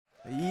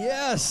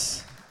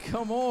Yes,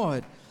 come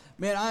on.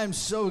 Man, I am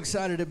so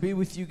excited to be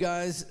with you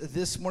guys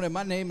this morning.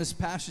 My name is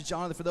Pastor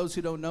Jonathan, for those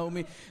who don't know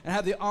me, and I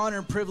have the honor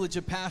and privilege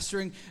of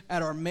pastoring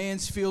at our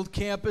Mansfield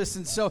campus.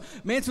 And so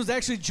Mansfield's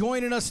actually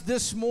joining us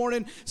this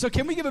morning. So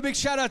can we give a big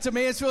shout out to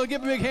Mansfield?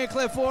 Give a big hand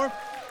clap for them.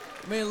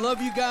 Man, love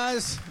you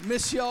guys.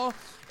 Miss y'all.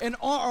 And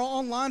our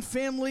online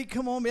family,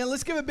 come on, man.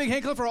 Let's give a big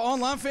hand clap for our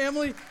online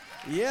family.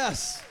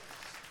 Yes.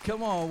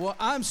 Come on. Well,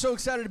 I'm so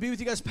excited to be with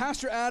you guys.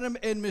 Pastor Adam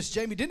and Miss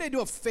Jamie, didn't they do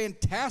a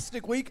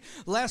fantastic week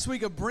last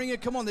week of bringing,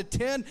 come on, the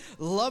 10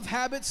 love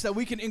habits that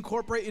we can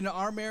incorporate into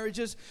our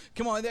marriages?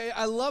 Come on.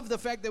 I love the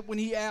fact that when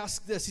he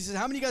asked this, he said,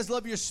 how many of you guys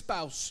love your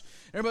spouse?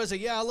 Everybody's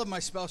like, yeah, I love my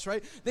spouse,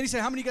 right? Then he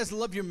said, how many of you guys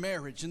love your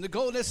marriage? And the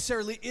goal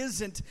necessarily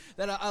isn't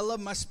that I love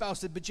my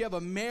spouse, but you have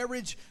a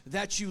marriage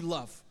that you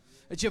love.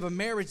 That you have a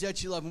marriage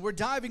that you love. And we're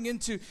diving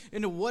into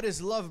what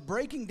is love,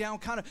 breaking down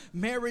kind of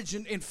marriage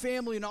and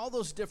family and all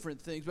those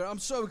different things. But I'm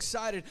so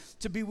excited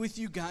to be with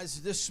you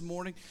guys this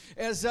morning.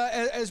 As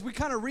we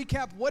kind of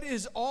recap what it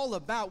is all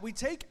about, we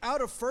take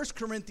out of 1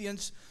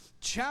 Corinthians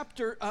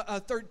chapter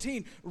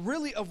 13,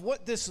 really of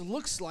what this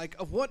looks like,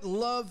 of what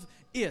love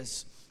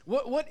is.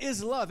 What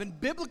is love? And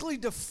biblically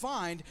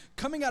defined,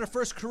 coming out of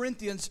 1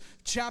 Corinthians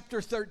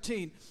chapter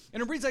 13.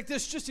 And it reads like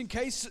this, just in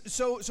case,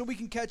 so we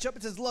can catch up.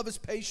 It says, love is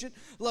patient,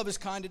 love is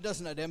kind, it does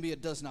not envy,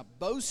 it does not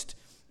boast,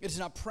 it is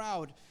not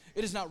proud,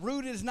 it is not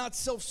rude, it is not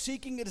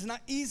self-seeking, it is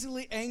not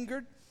easily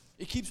angered,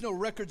 it keeps no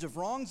records of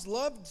wrongs.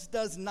 Love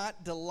does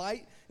not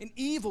delight in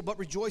evil, but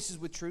rejoices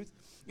with truth.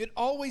 It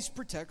always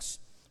protects,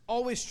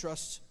 always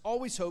trusts,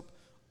 always hopes,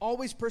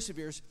 always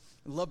perseveres,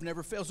 and love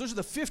never fails. Those are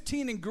the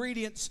 15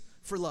 ingredients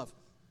for love.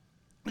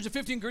 There's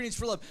 15 ingredients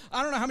for love.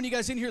 I don't know how many of you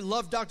guys in here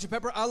love Dr.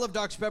 Pepper. I love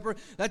Dr. Pepper.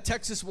 That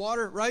Texas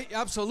water, right?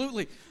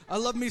 Absolutely. I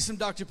love me some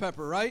Dr.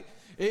 Pepper, right?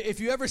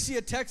 If you ever see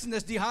a Texan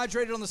that's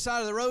dehydrated on the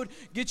side of the road,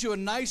 get you a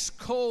nice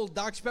cold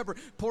Dr. Pepper,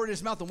 pour it in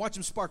his mouth, and watch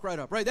him spark right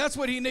up, right? That's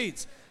what he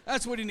needs.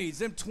 That's what he needs.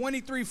 Them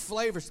 23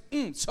 flavors.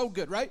 So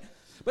good, right?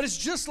 But it's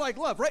just like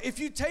love, right? If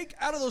you take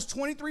out of those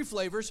 23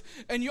 flavors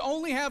and you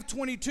only have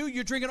 22,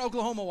 you're drinking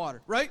Oklahoma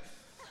water, right?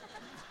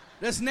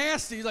 That's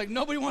nasty. Like,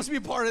 nobody wants to be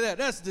a part of that.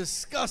 That's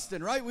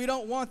disgusting, right? We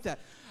don't want that.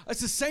 It's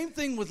the same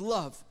thing with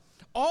love.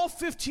 All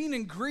 15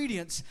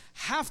 ingredients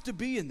have to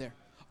be in there.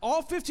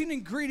 All 15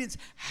 ingredients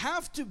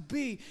have to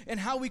be in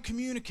how we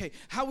communicate,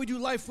 how we do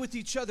life with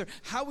each other,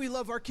 how we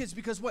love our kids.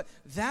 Because what?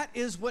 That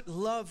is what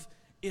love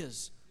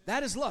is.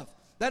 That is love.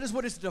 That is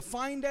what it's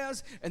defined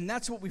as, and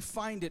that's what we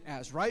find it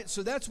as, right?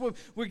 So that's what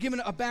we're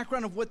given a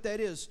background of what that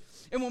is.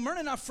 And when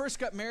Myrna and I first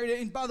got married,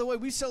 and by the way,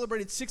 we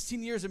celebrated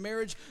 16 years of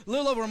marriage a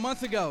little over a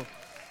month ago.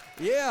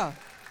 Yeah.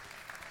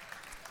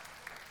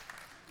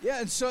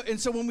 Yeah, and so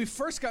when we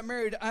first got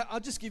married,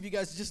 I'll just give you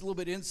guys just a little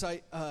bit of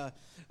insight.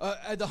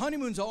 The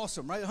honeymoon's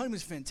awesome, right? The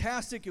honeymoon's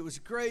fantastic. It was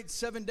great.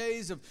 7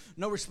 days of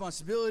no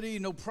responsibility,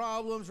 no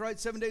problems, right?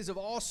 7 days of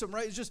awesome,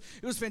 right?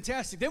 It was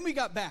fantastic. Then we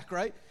got back,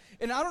 right?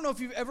 And I don't know if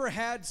you've ever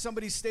had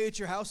somebody stay at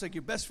your house, like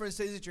your best friend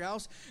stays at your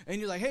house, and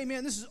you're like, hey,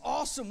 man, this is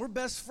awesome. We're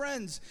best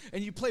friends.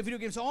 And you play video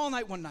games all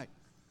night one night.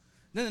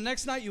 Then the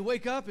next night you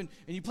wake up and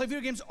you play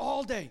video games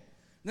all day. And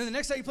then the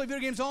next night you play video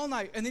games all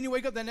night. And then you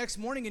wake up the next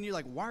morning and you're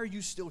like, why are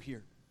you still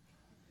here?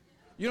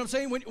 You know what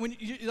I'm saying? When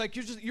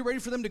you're ready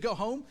for them to go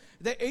home.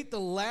 They ate the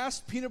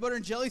last peanut butter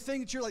and jelly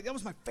thing that you're like, that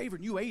was my favorite,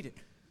 and you ate it.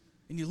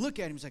 And you look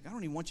at him, he's like, I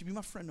don't even want you to be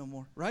my friend no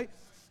more, right?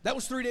 That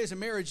was 3 days of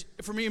marriage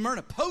for me and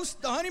Myrna,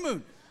 post the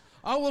honeymoon.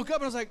 I woke up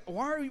and I was like,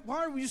 why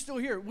are we still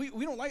here? We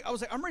don't like, I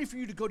was like, I'm ready for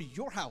you to go to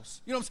your house.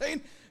 You know what I'm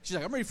saying? She's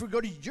like, I'm ready for you to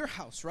go to your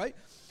house, right?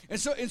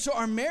 And so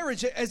our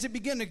marriage, as it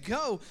began to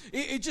go,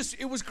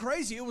 it was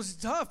crazy. It was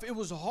tough. It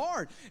was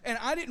hard. And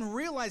I didn't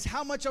realize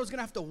how much I was going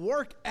to have to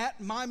work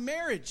at my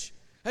marriage.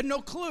 I had no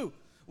clue.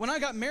 When I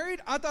got married,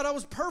 I thought I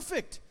was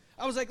perfect.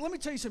 I was like, let me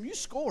tell you something. You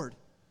scored.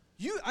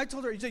 I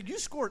told her, you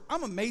scored.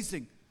 I'm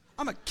amazing.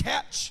 I'm a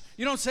catch.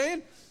 You know what I'm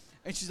saying?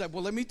 And she's like,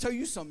 well, let me tell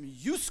you something.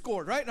 You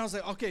scored, right? And I was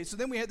like, okay. So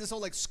then we had this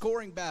whole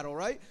scoring battle,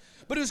 right?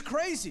 But it was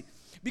crazy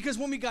because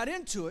when we got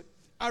into it,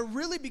 I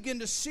really began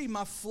to see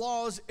my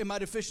flaws and my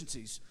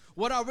deficiencies,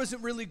 what I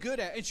wasn't really good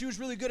at. And she was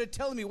really good at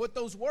telling me what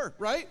those were,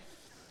 right?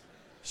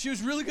 She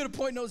was really good at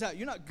pointing those out.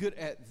 You're not good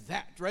at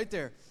that right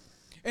there.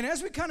 And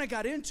as we kind of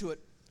got into it,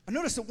 I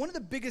noticed that one of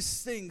the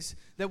biggest things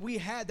that we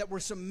had that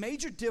were some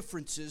major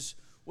differences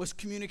was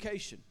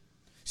communication.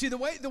 See, the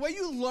way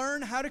you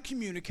learn how to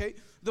communicate,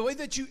 the way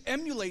that you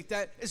emulate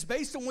that is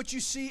based on what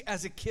you see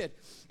as a kid.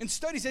 In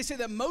studies, they say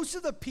that most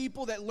of the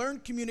people that learn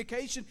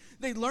communication,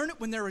 they learn it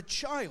when they're a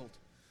child.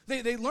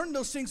 They learn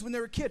those things when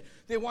they're a kid.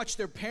 They watch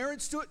their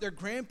parents do it, their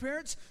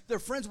grandparents, their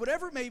friends,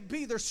 whatever it may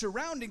be, their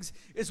surroundings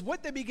is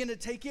what they begin to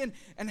take in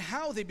and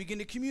how they begin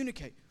to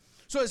communicate.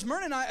 So as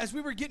Myrna and I, as we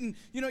were getting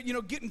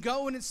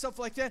going and stuff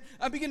like that,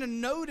 I began to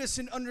notice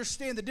and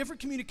understand the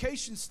different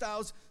communication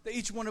styles that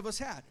each one of us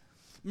had.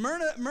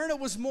 Myrna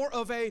was more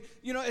of a,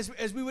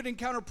 as we would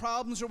encounter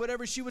problems or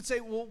whatever, she would say,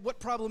 well, what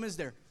problem is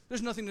there?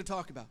 There's nothing to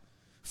talk about.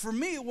 For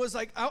me, it was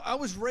like, I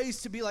was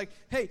raised to be like,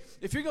 hey,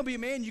 if you're going to be a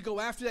man, you go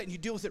after that and you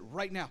deal with it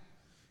right now.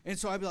 And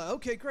so I'd be like,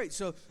 okay, great.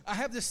 So I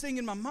have this thing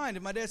in my mind,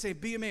 and my dad say,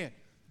 be a man.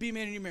 Be a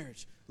man in your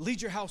marriage.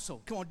 Lead your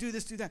household. Come on, do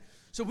this, do that.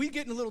 So we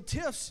get in little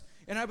tiffs,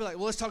 and I'd be like,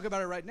 well, let's talk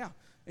about it right now.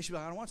 And she'd be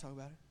like, I don't want to talk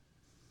about it.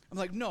 I'm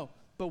like, no,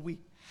 but we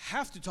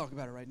have to talk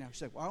about it right now.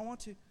 She's like, well, I don't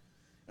want to. And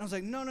I was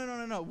like,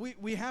 no.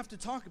 We have to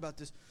talk about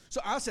this.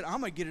 So I said,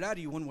 I'm going to get it out of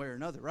you one way or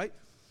another, right?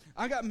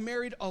 I got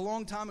married a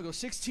long time ago,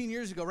 16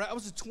 years ago, right? I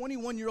was a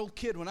 21-year-old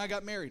kid when I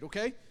got married,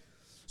 okay?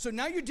 So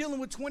now you're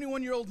dealing with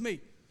 21-year-old me,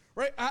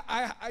 right?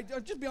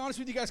 I'll just be honest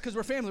with you guys because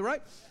we're family,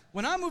 right?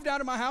 When I moved out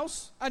of my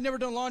house, I'd never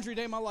done laundry a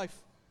day in my life.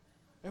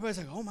 Everybody's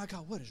like, oh, my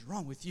God, what is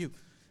wrong with you?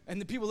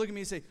 And the people look at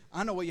me and say,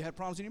 I know why you had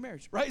problems in your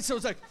marriage, right? So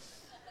it's like,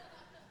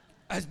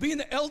 as being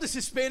the eldest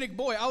Hispanic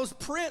boy, I was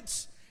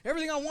Prince.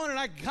 Everything I wanted,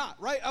 I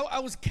got, right? I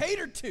was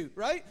catered to,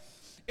 right?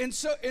 And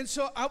so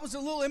I was a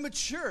little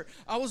immature.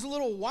 I was a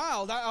little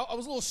wild. I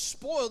was a little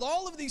spoiled.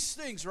 All of these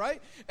things,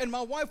 right? And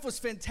my wife was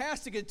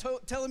fantastic at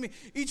telling me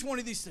each one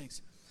of these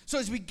things. So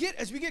as we get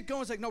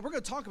going, it's like, no, we're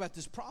going to talk about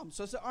this problem.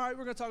 So I said, all right,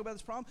 we're going to talk about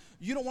this problem.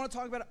 You don't want to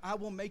talk about it? I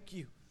will make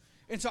you.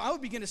 And so I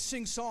would begin to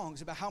sing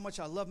songs about how much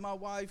I love my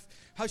wife,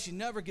 how she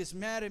never gets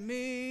mad at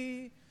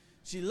me.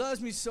 She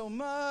loves me so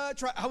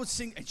much, right? I would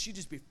sing, and she'd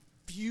just be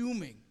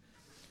fuming.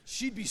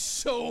 She'd be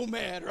so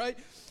mad, right?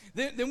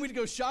 Then we'd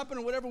go shopping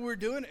or whatever we were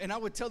doing, and I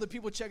would tell the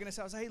people checking us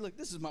out, I was like, hey, look,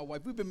 this is my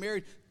wife. We've been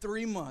married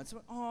 3 months.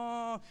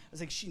 I was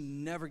like, she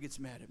never gets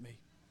mad at me.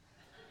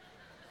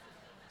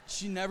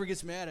 She never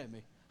gets mad at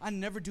me. I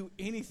never do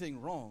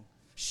anything wrong.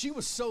 She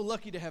was so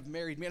lucky to have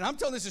married me. And I'm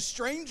telling this to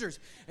strangers,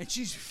 and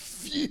she's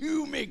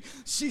fuming.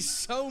 She's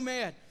so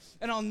mad.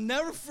 And I'll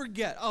never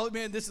forget, oh,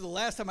 man, this is the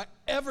last time I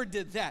ever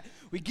did that.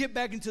 We get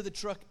back into the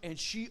truck, and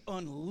she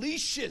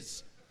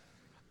unleashes.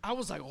 I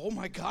was like, oh,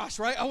 my gosh,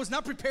 right? I was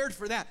not prepared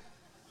for that.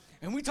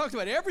 And we talked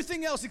about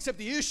everything else except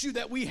the issue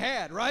that we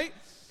had, right?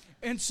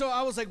 And so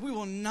I was like, we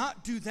will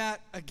not do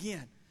that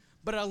again.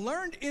 But I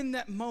learned in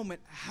that moment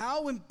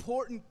how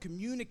important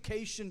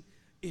communication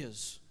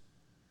is.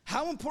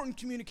 How important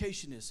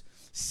communication is.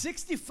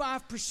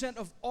 65%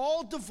 of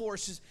all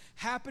divorces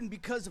happen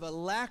because of a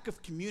lack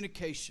of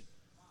communication.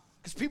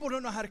 Because people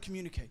don't know how to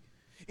communicate.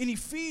 In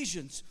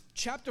Ephesians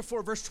chapter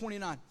 4, verse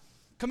 29,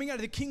 coming out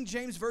of the King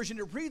James Version,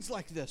 it reads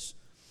like this.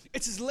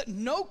 It says, let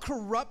no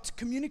corrupt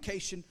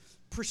communication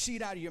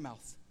proceed out of your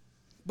mouth,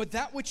 but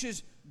that which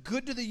is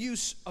good to the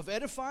use of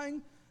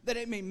edifying, that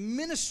it may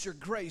minister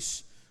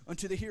grace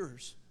unto the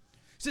hearers.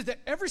 It says that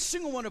every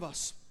single one of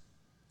us,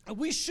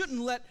 we shouldn't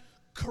let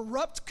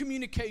corrupt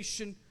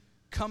communication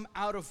come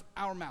out of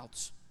our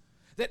mouths.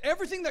 That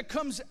everything that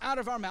comes out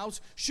of our mouths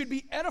should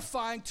be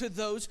edifying to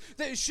those,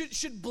 that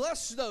should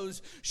bless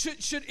those,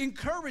 should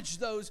encourage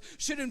those,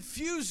 should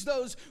infuse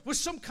those with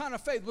some kind of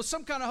faith, with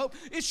some kind of hope.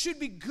 It should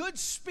be good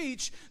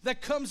speech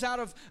that comes out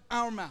of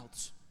our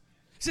mouths.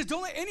 He says,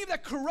 don't let any of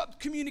that corrupt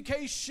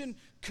communication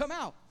come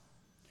out.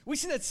 We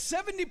see that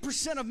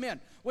 70% of men,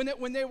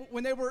 when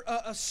they were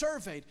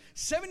surveyed,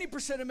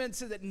 70% of men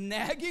said that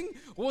nagging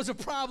was a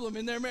problem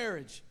in their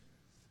marriage.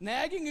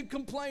 Nagging and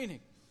complaining.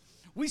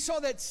 We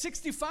saw that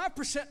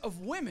 65%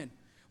 of women,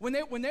 when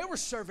they were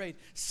surveyed,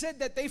 said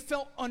that they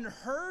felt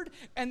unheard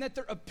and that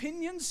their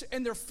opinions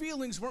and their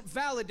feelings weren't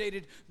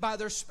validated by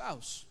their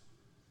spouse.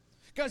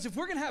 Guys, if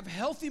we're going to have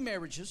healthy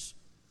marriages,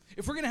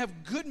 if we're going to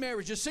have good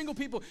marriages, single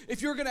people,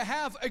 if you're going to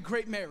have a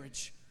great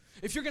marriage,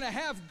 if you're going to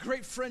have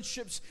great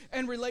friendships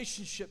and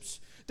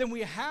relationships, then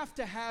we have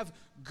to have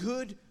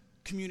good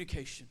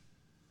communication.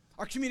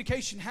 Our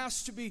communication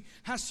has to be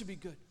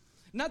good.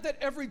 Not that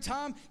every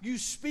time you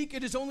speak,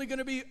 it is only going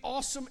to be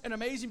awesome and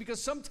amazing,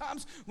 because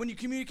sometimes when you're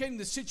communicating,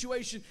 the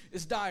situation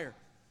is dire.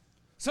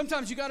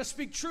 Sometimes you got to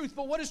speak truth,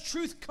 but what does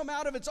truth come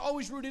out of? It's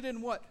always rooted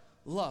in what?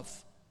 Love.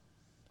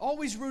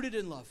 Always rooted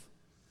in love.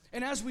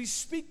 And as we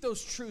speak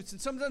those truths,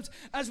 and sometimes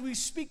as we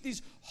speak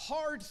these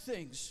hard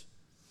things,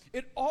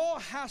 it all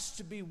has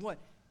to be what?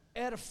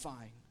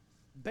 Edifying,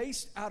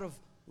 based out of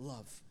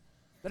love.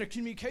 That a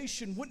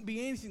communication wouldn't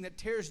be anything that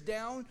tears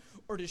down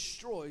or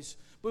destroys,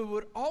 but it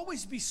would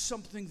always be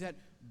something that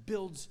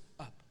builds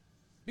up.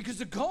 Because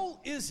the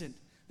goal isn't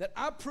that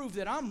I prove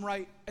that I'm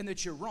right and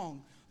that you're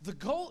wrong. The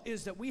goal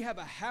is that we have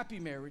a happy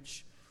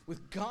marriage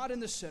with God in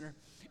the center,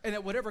 and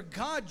that whatever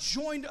God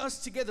joined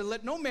us together,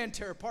 let no man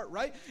tear apart,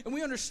 right? And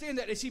we understand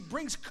that as he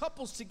brings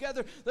couples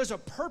together, there's a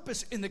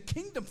purpose in the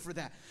kingdom for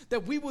that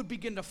we would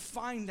begin to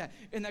find that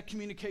in that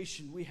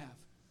communication we have.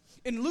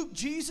 In Luke,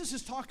 Jesus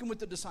is talking with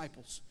the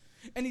disciples,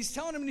 and he's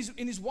telling them,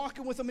 and he's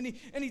walking with them,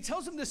 and he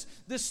tells them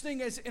this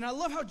thing, and I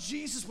love how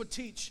Jesus would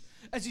teach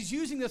as he's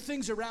using the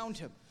things around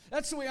him.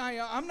 That's the way I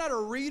am. I'm not a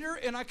reader,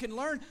 and I can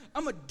learn.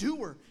 I'm a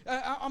doer.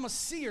 I'm a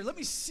seer. Let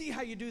me see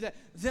how you do that,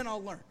 then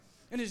I'll learn.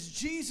 And as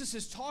Jesus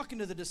is talking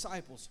to the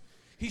disciples,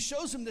 he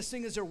shows them this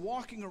thing as they're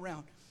walking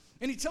around.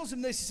 And he tells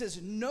them this. He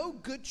says, no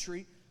good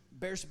tree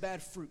bears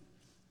bad fruit.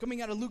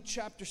 Coming out of Luke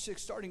chapter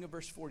 6, starting at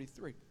verse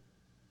 43.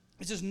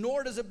 He says,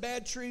 nor does a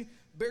bad tree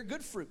bear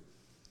good fruit.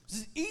 He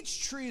says,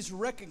 each tree is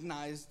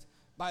recognized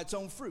by its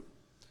own fruit.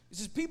 He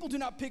says, people do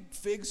not pick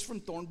figs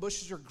from thorn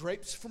bushes or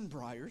grapes from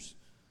briars.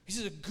 He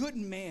says, a good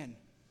man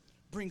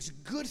brings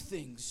good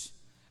things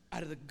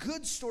out of the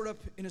good stored up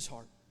in his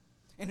heart.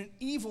 And an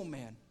evil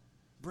man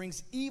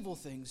brings evil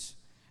things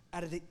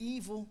out of the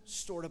evil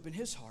stored up in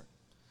his heart.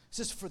 It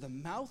says, for the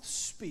mouth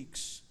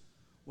speaks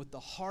what the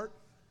heart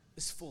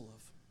is full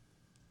of.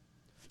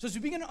 So as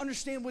we begin to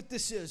understand what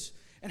this is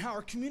and how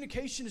our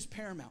communication is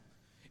paramount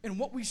and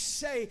what we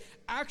say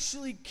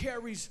actually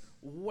carries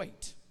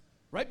weight,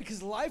 right?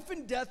 Because life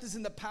and death is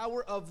in the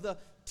power of the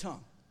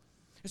tongue.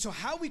 And so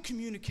how we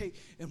communicate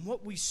and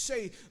what we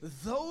say,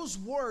 those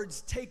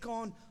words take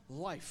on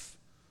life.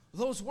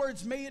 Those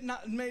words may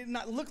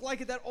not look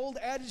like it. That old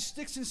adage,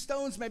 sticks and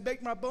stones may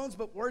break my bones,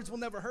 but words will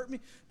never hurt me.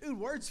 Dude,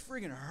 words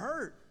friggin'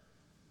 hurt.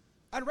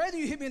 I'd rather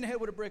you hit me in the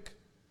head with a brick,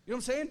 you know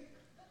what I'm saying,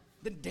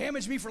 than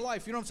damage me for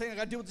life. You know what I'm saying? I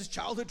got to deal with this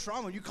childhood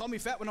trauma. You called me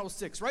fat when I was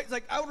 6, right? It's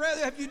like, I would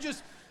rather have you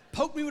just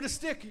poke me with a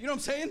stick. You know what I'm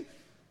saying?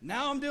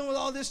 Now I'm dealing with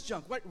all this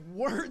junk. Right?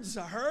 Words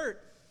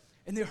hurt,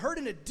 and they hurt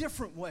in a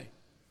different way.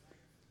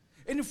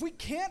 And if we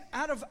can't,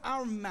 out of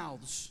our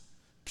mouths,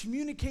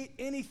 communicate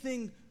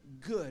anything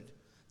good,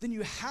 then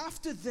you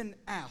have to then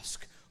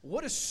ask,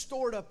 what is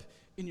stored up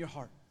in your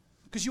heart?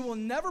 Because you will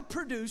never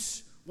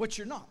produce what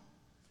you're not.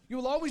 You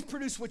will always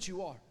produce what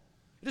you are.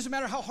 It doesn't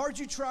matter how hard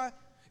you try.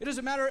 It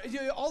doesn't matter,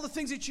 all the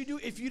things that you do.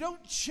 If you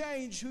don't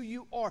change who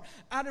you are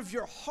out of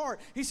your heart,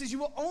 he says you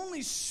will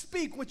only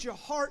speak what your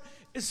heart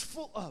is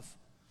full of.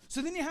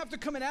 So then you have to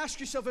come and ask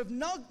yourself, if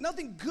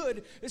nothing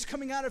good is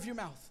coming out of your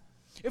mouth,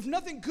 if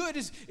nothing good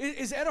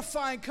is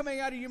edifying coming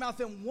out of your mouth,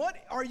 then what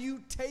are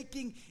you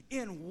taking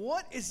in?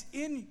 What is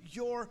in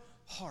your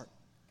heart?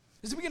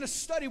 As we begin to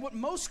study what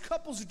most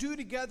couples do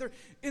together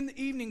in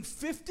the evening,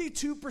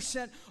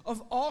 52%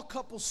 of all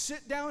couples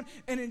sit down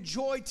and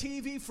enjoy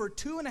TV for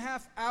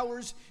 2.5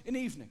 hours in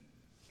the evening.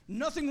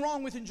 Nothing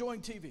wrong with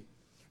enjoying TV.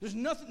 There's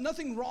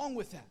nothing wrong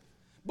with that.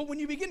 But when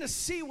you begin to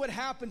see what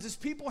happens as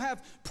people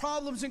have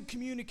problems in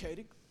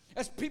communicating,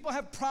 as people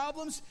have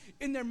problems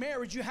in their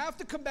marriage, you have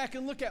to come back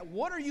and look at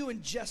what are you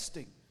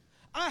ingesting.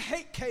 I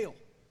hate kale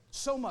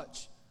so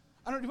much.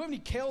 Do we have any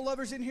kale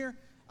lovers in here?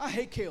 I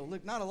hate kale.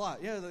 Look, not a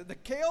lot. Yeah, the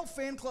kale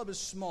fan club is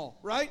small,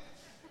 right?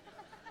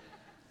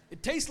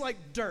 It tastes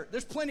like dirt.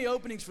 There's plenty of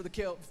openings for the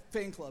kale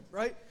fan club,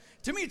 right?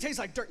 To me, it tastes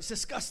like dirt. It's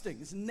disgusting.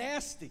 It's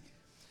nasty.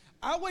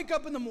 I wake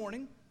up in the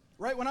morning,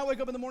 right? When I wake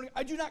up in the morning,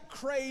 I do not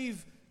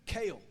crave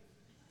kale.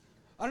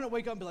 I don't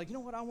wake up and be like, you know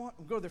what I want?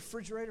 I'll go to the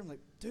refrigerator. I'm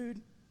like,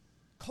 dude,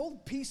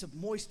 cold piece of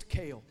moist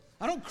kale.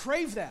 I don't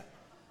crave that.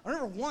 I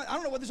don't know what,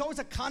 there's always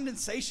a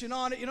condensation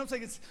on it. You know, it's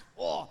like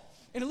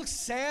and it looks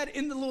sad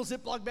in the little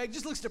Ziploc bag.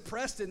 Just looks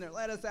depressed in there.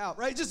 Let us out,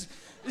 right?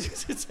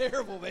 It's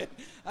terrible, man.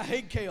 I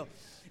hate kale.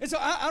 And so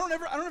I don't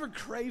ever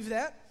crave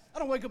that. I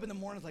don't wake up in the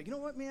morning like, you know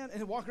what, man?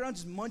 And walk around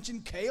just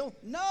munching kale.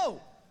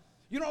 No.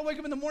 You don't wake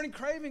up in the morning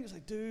craving. It's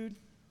like, dude,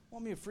 I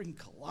want me a freaking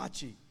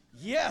kolache.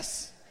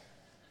 Yes.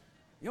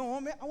 You don't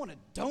want me? I want a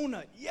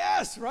donut.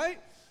 Yes, right?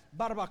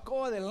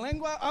 Barbacoa de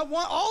lengua. I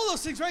want all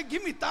those things, right?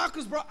 Give me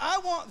tacos, bro. I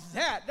want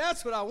that.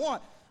 That's what I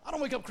want. I don't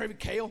wake up craving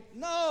kale.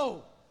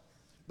 No.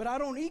 But I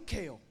don't eat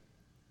kale.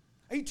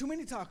 I eat too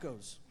many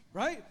tacos,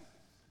 right?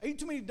 I eat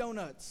too many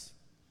donuts.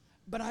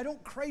 But I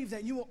don't crave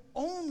that. You will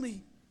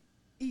only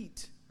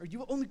eat, or you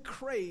will only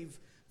crave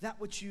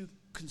that which you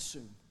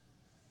consume.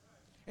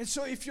 And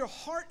so if your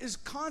heart is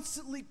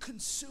constantly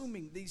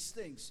consuming these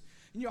things,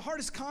 and your heart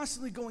is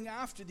constantly going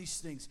after these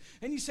things,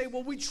 and you say,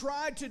 well, we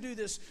tried to do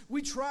this,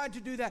 we tried to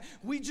do that,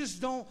 we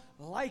just don't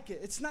like it.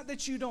 It's not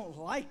that you don't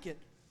like it,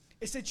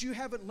 it's that you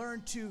haven't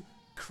learned to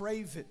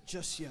crave it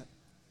just yet.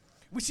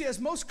 We see as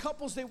most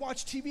couples, they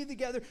watch TV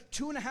together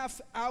 2.5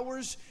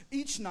 hours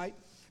each night,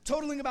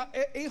 totaling about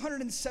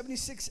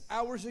 876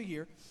 hours a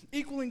year,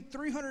 equaling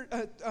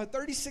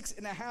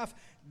 336.5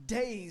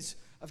 days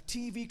of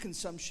TV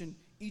consumption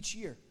each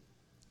year.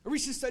 A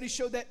recent study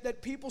showed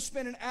that people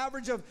spend an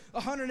average of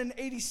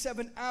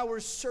 187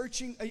 hours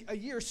a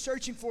year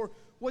searching for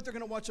what they're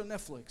going to watch on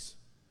Netflix.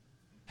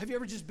 Have you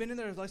ever just been in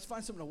there, let's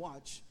find something to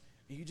watch,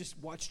 and you just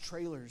watch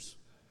trailers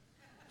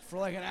for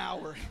like an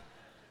hour,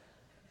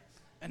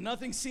 and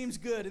nothing seems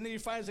good, and then you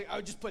find it's like, I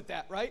would just put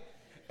that, right?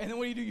 And then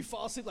what do? You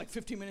fall asleep like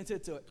 15 minutes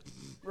into it,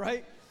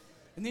 right?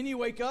 And then you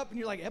wake up, and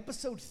you're like,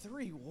 episode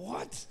 3,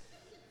 what?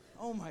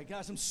 Oh my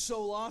gosh, I'm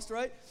so lost,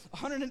 right?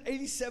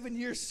 187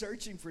 years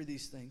searching for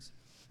these things.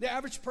 The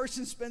average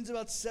person spends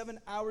about 7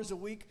 hours a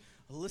week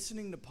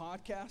listening to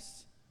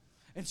podcasts.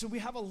 And so we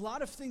have a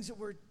lot of things that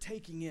we're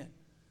taking in.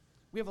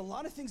 We have a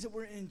lot of things that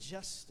we're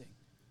ingesting.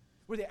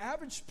 Where the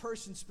average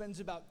person spends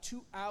about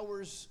 2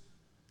 hours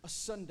a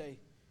Sunday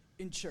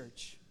in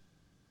church.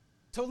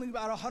 Totaling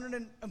about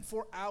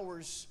 104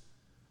 hours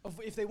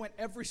of if they went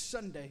every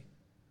Sunday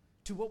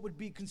to what would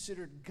be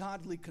considered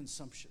godly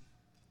consumption.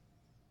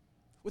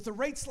 With the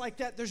rates like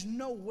that, there's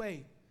no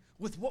way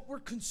with what we're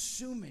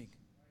consuming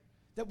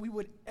that we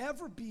would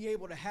ever be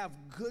able to have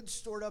good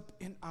stored up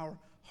in our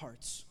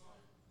hearts.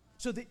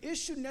 So the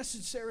issue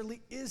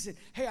necessarily isn't,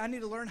 hey, I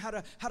need to learn how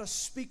to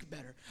speak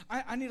better.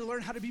 I need to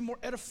learn how to be more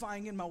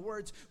edifying in my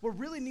words. What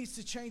really needs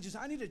to change is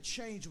I need to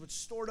change what's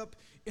stored up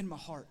in my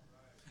heart.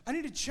 I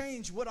need to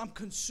change what I'm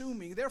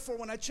consuming. Therefore,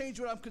 when I change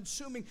what I'm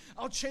consuming,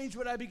 I'll change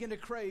what I begin to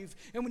crave.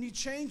 And when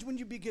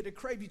you begin to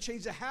crave, you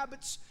change the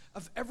habits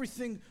of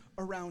everything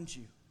around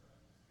you.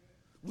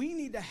 We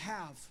need to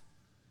have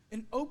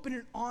an open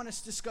and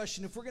honest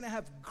discussion. If we're going to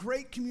have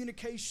great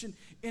communication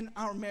in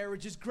our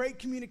marriages, great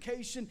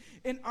communication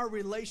in our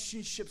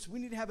relationships, we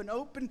need to have an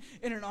open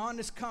and an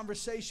honest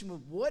conversation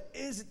with what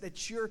is it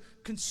that you're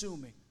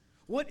consuming?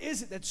 What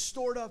is it that's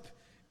stored up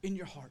in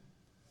your heart?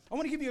 I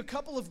want to give you a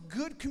couple of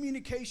good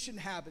communication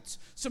habits,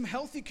 some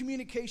healthy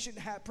communication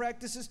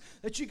practices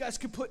that you guys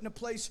can put into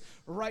place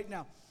right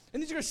now.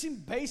 And these are going to seem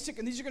basic,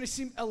 and these are going to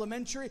seem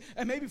elementary,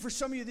 and maybe for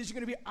some of you, these are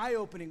going to be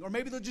eye-opening, or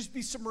maybe they'll just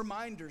be some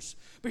reminders.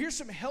 But here's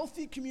some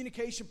healthy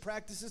communication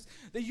practices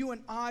that you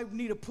and I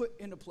need to put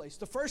into place.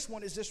 The first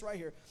one is this right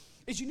here,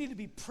 is you need to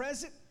be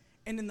present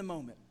and in the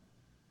moment.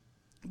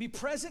 Be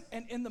present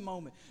and in the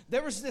moment.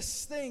 There was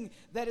this thing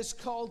that is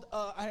called,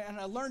 and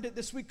I learned it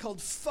this week, called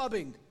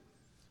phubbing,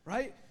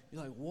 right?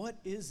 You're like, what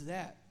is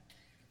that?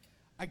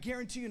 I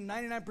guarantee you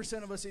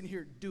 99% of us in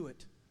here do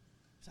it.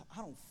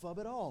 I don't phub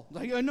at all.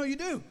 Like, I know you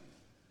do.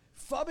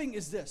 Phubbing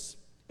is this.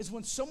 It's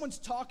when someone's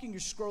talking, you're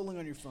scrolling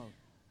on your phone.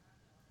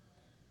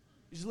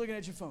 You're just looking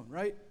at your phone,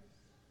 right?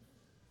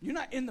 You're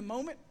not in the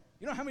moment.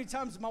 You know how many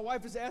times my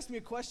wife has asked me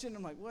a question,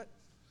 I'm like, what?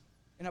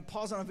 And I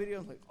pause on a video,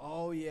 I'm like,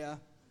 oh yeah,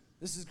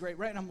 this is great,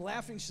 right? And I'm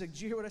laughing. She's like,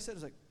 did you hear what I said? I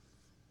was like,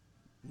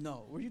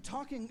 no. Were you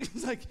talking?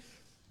 It's like,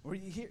 were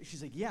you here?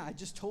 She's like, yeah, I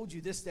just told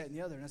you this, that, and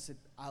the other. And I said,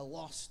 I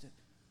lost it.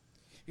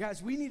 You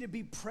guys, we need to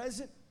be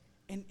present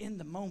and in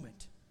the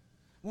moment.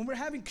 When we're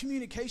having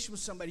communication with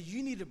somebody,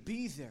 you need to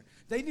be there.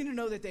 They need to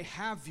know that they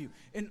have you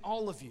and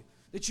all of you,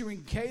 that you're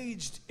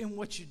engaged in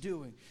what you're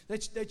doing,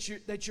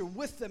 that you're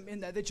with them in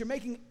that you're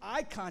making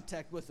eye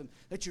contact with them,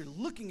 that you're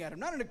looking at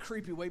them, not in a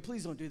creepy way.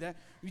 Please don't do that.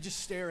 You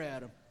just stare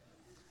at them.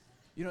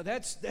 You know,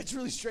 that's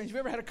really strange. Have you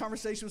ever had a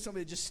conversation with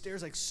somebody that just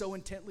stares like so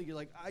intently? You're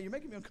like, you're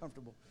making me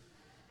uncomfortable.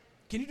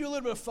 Can you do a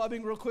little bit of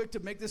phubbing real quick to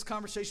make this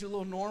conversation a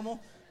little normal?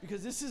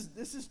 Because this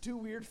is too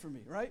weird for me,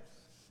 right?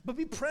 But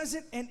be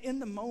present and in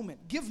the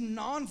moment. Give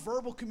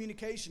nonverbal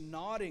communication,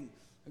 nodding,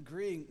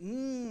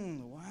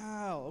 agreeing.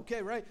 Wow,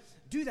 okay, right.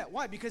 Do that.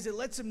 Why? Because it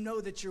lets them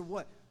know that you're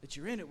what? That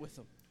you're in it with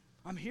them.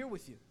 I'm here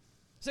with you.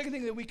 Second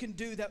thing that we can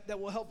do that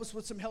will help us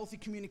with some healthy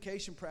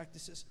communication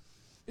practices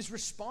is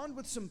respond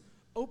with some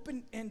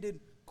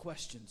open-ended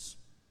questions.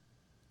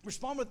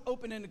 Respond with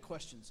open-ended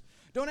questions.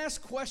 Don't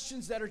ask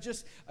questions that are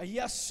just a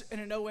yes and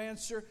a no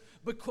answer,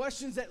 but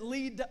questions that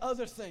lead to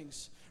other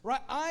things, right?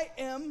 I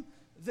am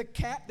the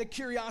cat that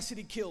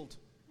curiosity killed.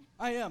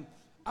 I am.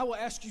 I will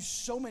ask you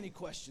so many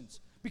questions.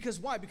 Because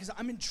why? Because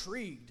I'm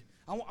intrigued.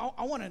 I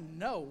want to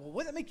know, well,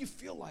 what did that make you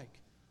feel like?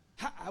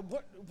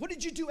 What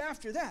did you do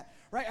after that?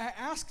 Right? I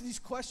ask these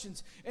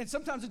questions, and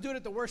sometimes I do it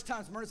at the worst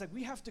times. Myrna's like,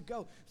 we have to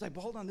go. It's like,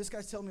 but hold on, this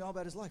guy's telling me all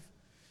about his life.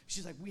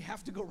 She's like, we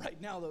have to go right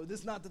now, though.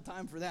 This is not the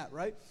time for that,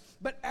 right?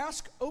 But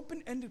ask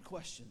open-ended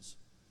questions.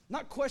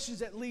 Not questions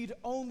that lead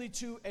only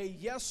to a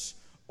yes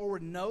or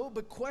no,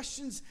 but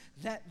questions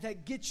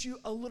that get you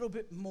a little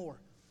bit more.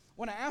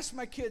 When I ask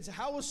my kids,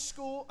 how was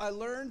school? I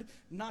learned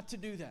not to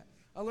do that.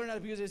 I learned how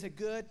to, because they say,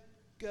 good.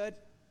 I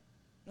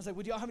was like,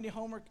 would y'all have any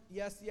homework?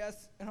 Yes.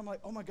 And I'm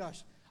like, oh my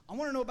gosh, I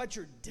want to know about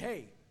your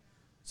day.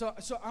 So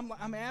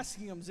I'm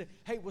asking them,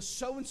 hey, was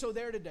so-and-so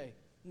there today?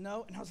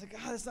 No. And I was like,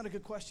 that's not a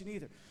good question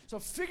either. So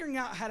figuring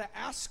out how to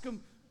ask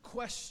them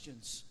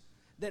questions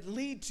that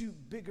lead to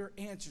bigger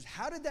answers.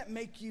 How did that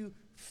make you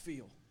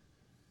feel?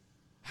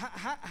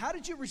 How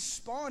did you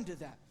respond to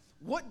that?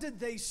 What did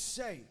they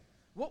say?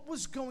 What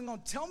was going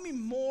on? Tell me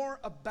more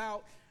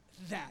about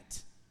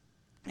that.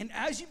 And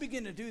as you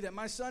begin to do that,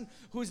 my son,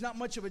 who is not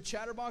much of a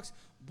chatterbox,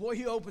 boy,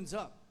 he opens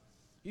up.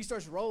 He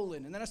starts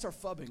rolling, and then I start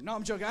phubbing. No,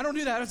 I'm joking. I don't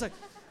do that. I was like,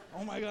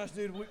 oh my gosh,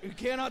 dude, we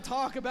cannot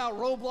talk about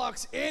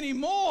Roblox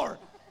anymore.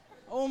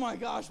 Oh my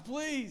gosh,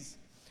 please.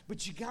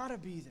 But you got to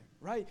be there,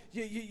 right?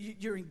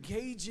 You're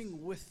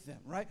engaging with them,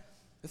 right?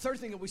 The third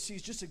thing that we see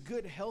is just a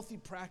good, healthy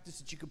practice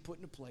that you can put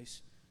into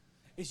place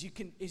is you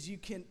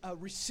can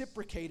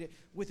reciprocate it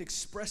with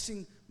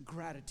expressing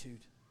gratitude.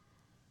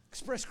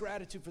 Express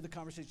gratitude for the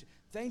conversation.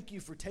 Thank you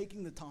for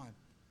taking the time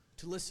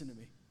to listen to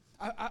me.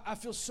 I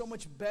feel so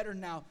much better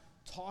now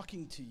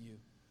talking to you.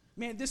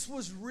 Man, this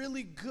was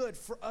really good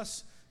for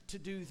us to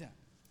do that.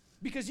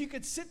 Because you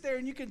could sit there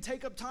and you can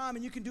take up time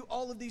and you can do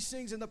all of these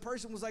things, and the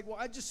person was like, well,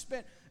 I just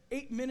spent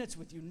 8 minutes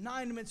with you,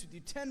 9 minutes with you,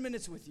 10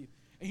 minutes with you,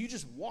 and you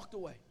just walked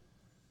away.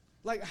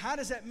 Like, how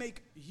does that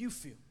make you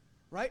feel,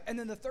 right? And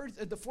then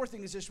the fourth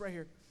thing is this right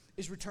here,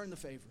 is return the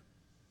favor.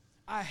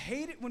 I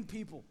hate it when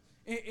people,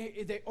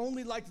 they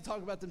only like to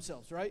talk about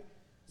themselves, right?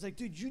 It's like,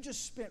 dude, you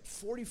just spent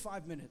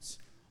 45 minutes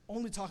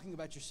only talking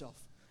about yourself.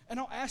 And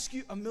I'll ask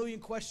you a million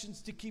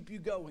questions to keep you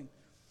going,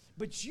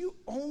 but you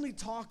only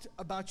talked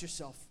about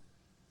yourself.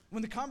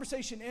 When the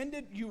conversation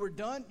ended, you were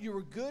done, you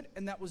were good,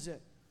 and that was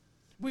it.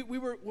 We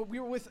were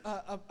with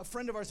a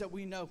friend of ours that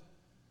we know,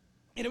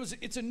 and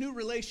it's a new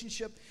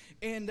relationship,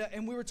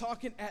 and we were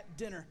talking at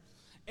dinner,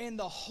 and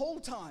the whole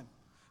time,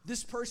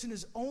 this person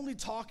is only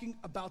talking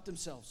about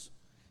themselves.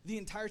 the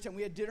entire time.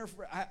 We had dinner,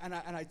 and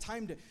I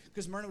timed it,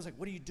 because Myrna was like,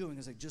 what are you doing? I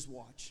was like, just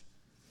watch.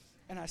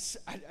 And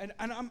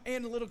I'm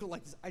analytical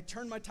like this. I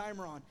turned my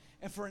timer on,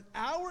 and for an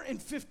hour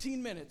and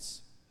 15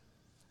 minutes,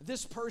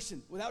 this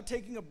person, without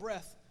taking a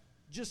breath,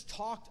 just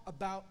talked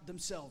about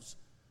themselves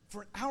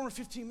for an hour and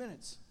 15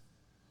 minutes.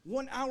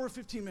 1 hour,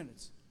 15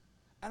 minutes.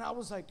 And I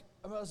was like,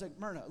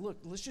 Myrna, look,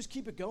 let's just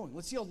keep it going.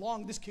 Let's see how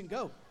long this can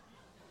go.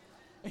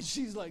 And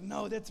she's like,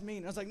 no, that's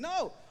mean. I was like,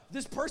 no,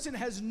 this person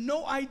has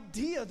no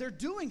idea they're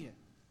doing it.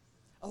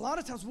 A lot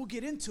of times we'll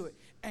get into it,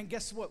 and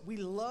guess what? We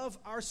love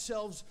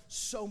ourselves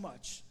so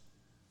much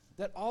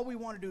that all we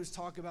want to do is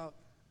talk about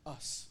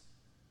us.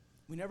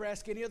 We never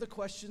ask any other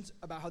questions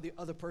about how the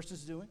other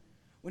person's doing.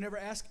 We never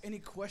ask any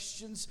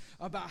questions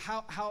about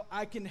how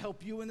I can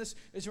help you in this.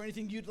 Is there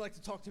anything you'd like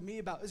to talk to me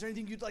about? Is there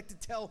anything you'd like to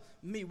tell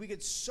me? We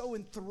get so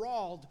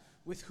enthralled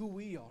with who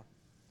we are.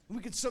 And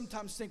we can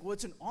sometimes think, well,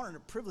 it's an honor and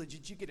a privilege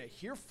that you get to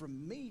hear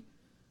from me.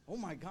 Oh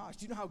my gosh,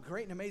 do you know how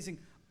great and amazing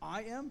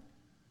I am?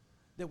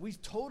 That we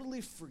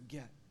totally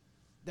forget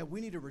that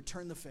we need to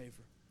return the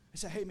favor. I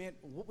say, hey man,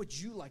 what would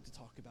you like to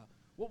talk about?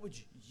 What would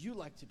you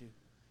like to do?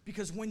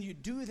 Because when you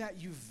do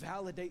that, you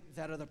validate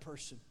that other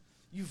person.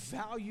 You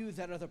value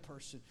that other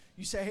person.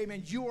 You say, hey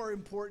man, you are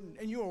important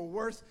and you are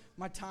worth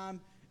my time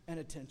and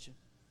attention.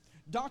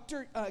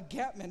 Dr.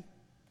 Gatman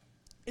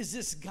is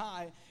this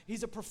guy.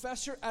 He's a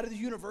professor out of the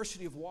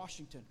University of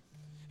Washington.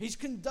 He's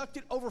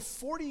conducted over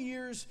 40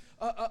 years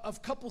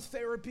of couple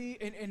therapy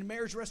and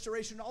marriage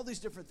restoration, all these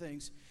different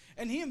things.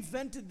 And he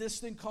invented this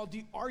thing called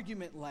the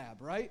argument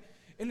lab, right?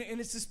 And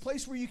it's this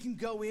place where you can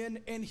go in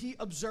and he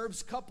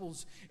observes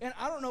couples. And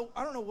I don't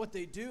know what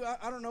they do.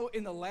 I don't know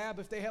in the lab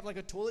if they have like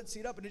a toilet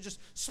seat up and it just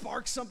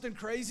sparks something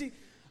crazy.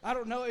 I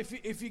don't know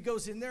if he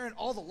goes in there and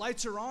all the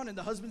lights are on and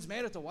the husband's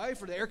mad at the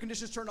wife or the air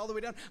conditioner's turned all the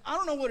way down. I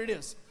don't know what it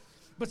is.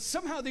 But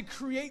somehow they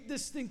create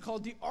this thing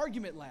called the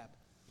argument lab,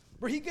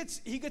 where he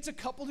gets a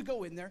couple to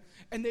go in there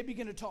and they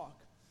begin to talk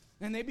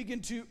and they begin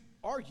to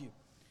argue.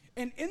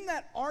 And in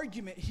that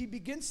argument, he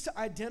begins to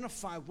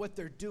identify what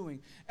they're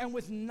doing. And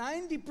with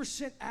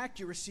 90%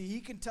 accuracy, he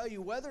can tell you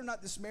whether or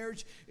not this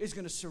marriage is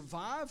going to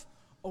survive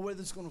or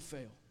whether it's going to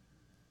fail.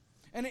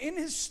 And in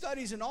his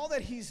studies and all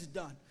that he's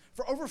done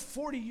for over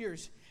 40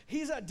 years,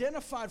 he's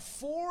identified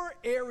 4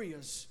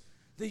 areas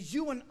that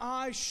you and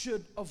I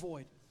should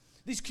avoid.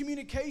 These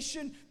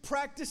communication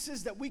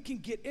practices that we can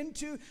get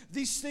into,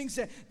 these things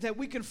that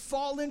we can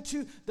fall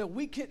into, that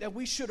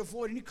we should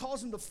avoid. And he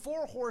calls them the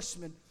 4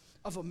 horsemen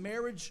of a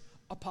marriage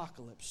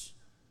apocalypse.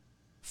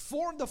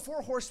 The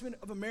 4 horsemen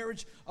of a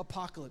marriage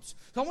apocalypse.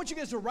 So I want you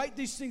guys to write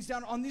these things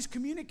down on these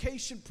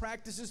communication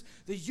practices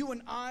that you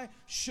and I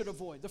should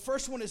avoid. The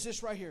first one is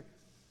this right here,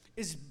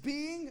 is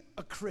being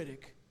a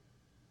critic.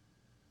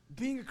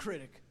 Being a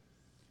critic.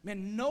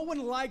 Man, no one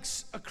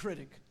likes a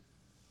critic.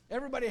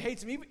 Everybody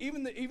hates them.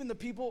 Even the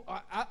people,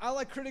 I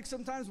like critics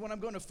sometimes when I'm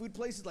going to food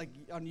places, like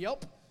on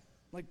Yelp.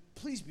 Like,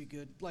 please be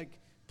good. Like,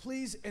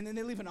 please. And then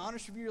they leave an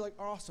honest review. You're like,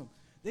 awesome.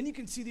 Then you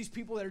can see these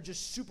people that are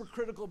just super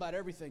critical about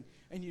everything,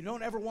 and you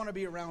don't ever want to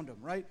be around them,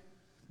 right?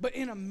 But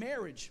in a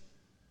marriage,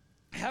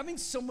 having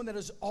someone that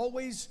is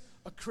always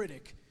a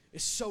critic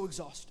is so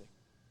exhausting.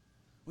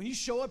 When you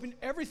show up and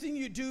everything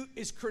you do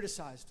is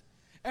criticized.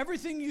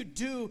 Everything you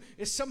do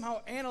is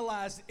somehow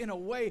analyzed in a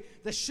way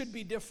that should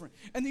be different.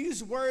 And they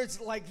use words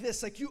like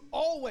this, like you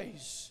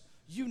always,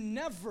 you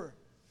never,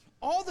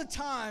 all the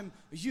time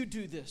you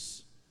do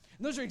this.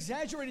 And those are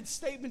exaggerated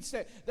statements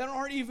that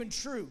aren't even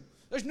true.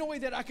 There's no way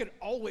that I could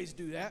always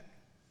do that.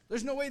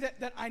 There's no way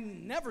that I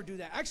never do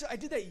that. Actually, I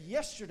did that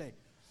yesterday,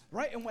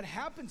 right? And what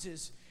happens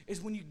is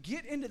when you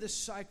get into this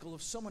cycle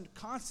of someone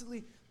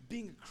constantly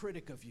being a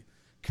critic of you,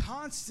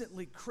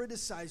 constantly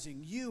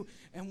criticizing you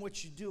and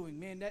what you're doing,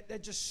 man,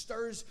 that just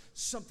stirs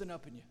something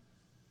up in you.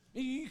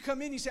 You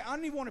come in, you say, I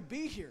don't even want to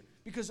be here,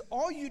 because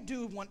all you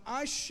do when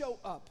I show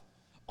up,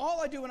 all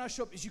I do when I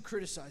show up is you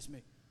criticize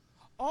me.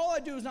 All I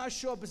do when I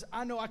show up is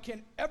I know I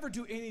can't ever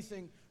do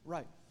anything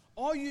right.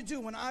 All you do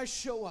when I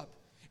show up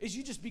is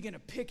you just begin to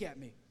pick at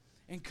me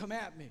and come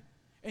at me.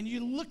 And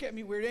you look at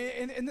me weird.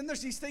 And then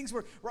there's these things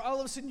where all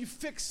of a sudden you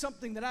fix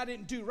something that I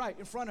didn't do right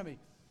in front of me.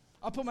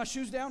 I'll put my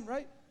shoes down,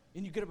 right?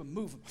 And you get up and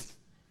move them.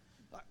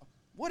 Like,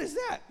 what is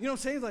that? You know what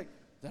I'm saying? Like,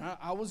 then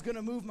I was going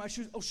to move my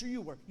shoes. Oh, sure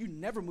you were. You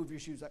never move your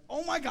shoes. Like,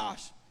 oh my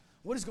gosh,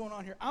 what is going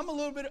on here? I'm a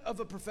little bit of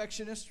a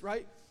perfectionist,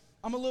 right?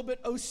 I'm a little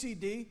bit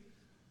OCD,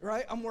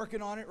 right? I'm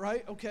working on it,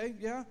 right? Okay,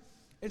 yeah.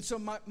 And so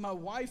my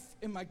wife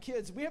and my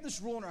kids, we have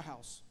this rule in our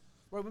house.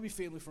 Right, we'll be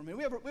family for a minute.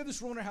 We have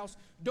this rule in our house,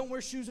 don't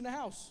wear shoes in the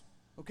house,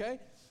 okay?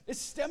 It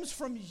stems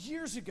from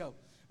years ago.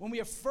 When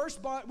we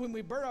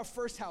bought our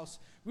first house,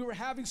 we were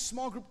having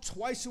small group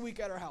twice a week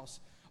at our house.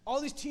 All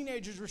these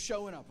teenagers were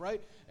showing up,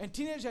 right? And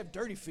teenagers have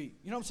dirty feet,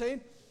 you know what I'm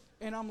saying?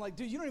 And I'm like,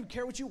 dude, you don't even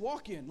care what you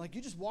walk in. Like,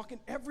 you just walk in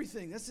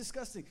everything. That's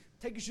disgusting.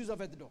 Take your shoes off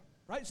at the door,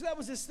 right? So that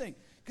was this thing.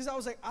 Because I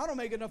was like, I don't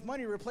make enough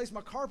money to replace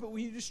my carpet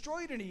when you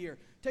destroy it in a year.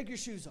 Take your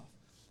shoes off.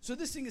 So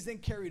this thing is then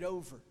carried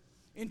over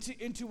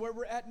into where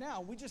we're at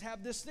now. We just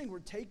have this thing where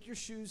take your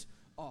shoes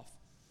off.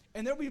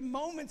 And there'll be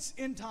moments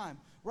in time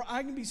where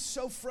I can be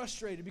so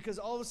frustrated because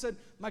all of a sudden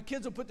my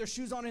kids will put their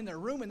shoes on in their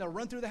room and they'll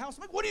run through the house.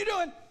 I'm like, what are you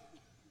doing?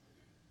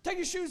 Take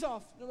your shoes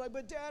off. And they're like,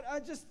 but Dad, I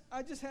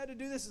just had to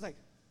do this. It's like,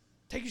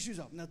 take your shoes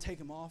off. And they'll take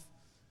them off.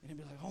 And they'll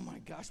be like, oh my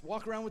gosh,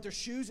 walk around with their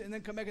shoes and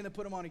then come back and then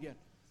put them on again.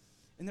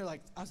 And they're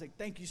like, I was like,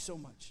 thank you so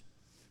much.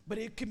 But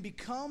it can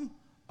become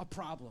a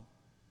problem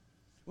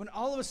when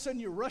all of a sudden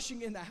you're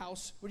rushing in the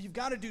house where you've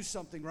got to do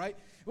something, right?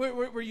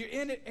 Where you're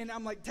in it, and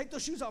I'm like, take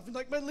those shoes off. And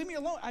like, but leave me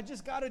alone. I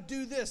just got to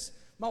do this.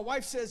 My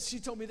wife says, she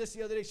told me this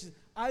the other day. She says,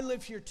 I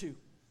live here too.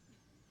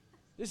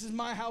 This is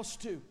my house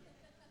too.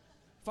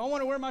 If I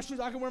want to wear my shoes,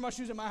 I can wear my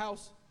shoes in my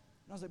house.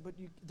 And I was like, but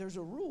there's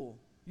a rule.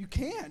 You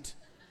can't.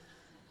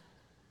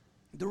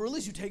 The rule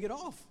is you take it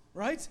off,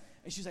 right?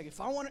 And she's like,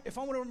 if I want to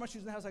wear my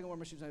shoes in the house, I can wear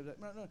my shoes. I was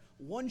like, no,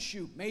 one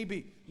shoe,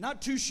 maybe,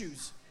 not two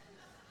shoes.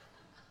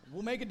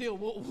 We'll make a deal.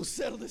 We'll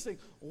settle this thing.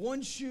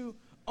 One shoe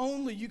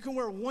only. You can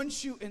wear one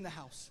shoe in the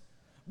house.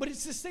 But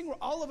it's this thing where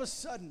all of a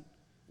sudden,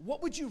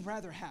 what would you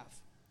rather have?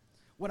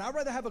 Would I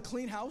rather have a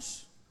clean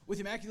house with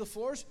immaculate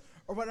floors,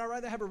 or would I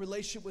rather have a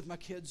relationship with my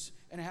kids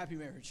and a happy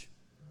marriage?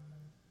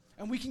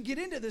 And we can get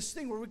into this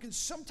thing where we can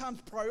sometimes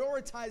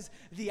prioritize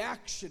the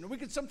action, or we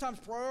can sometimes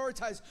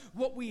prioritize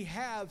what we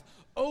have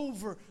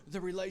over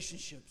the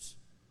relationships.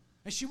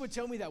 And she would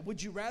tell me that.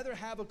 Would you rather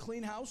have a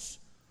clean house,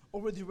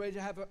 or would you rather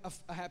have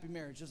a happy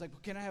marriage? I was like, well,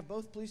 can I have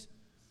both, please?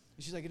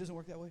 And she's like, it doesn't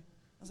work that way.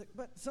 I was like,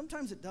 but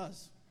sometimes it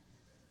does.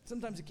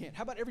 Sometimes it can't.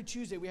 How about every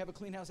Tuesday we have a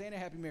clean house and a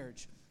happy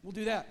marriage? We'll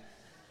do that.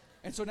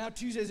 And so now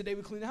Tuesday's the day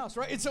we clean the house,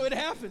 right? And so it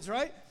happens,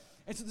 right?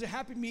 And so there's a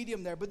happy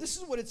medium there. But this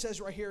is what it says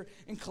right here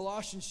in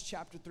Colossians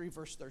chapter 3,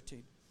 verse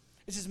 13.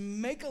 It says,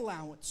 make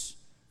allowance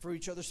for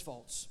each other's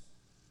faults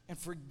and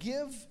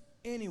forgive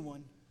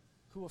anyone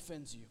who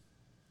offends you.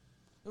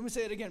 Let me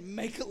say it again.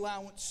 Make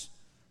allowance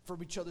for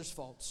each other's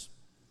faults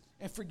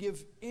and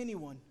forgive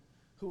anyone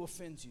who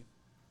offends you.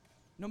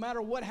 No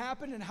matter what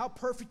happened and how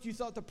perfect you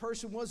thought the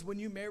person was when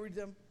you married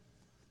them,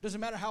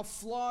 doesn't matter how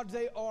flawed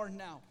they are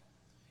now,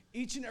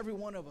 each and every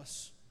one of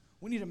us,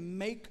 we need to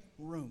make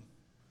room.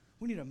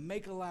 We need to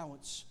make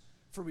allowance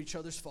for each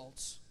other's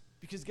faults.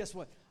 Because guess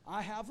what?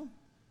 I have them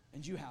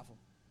and you have them.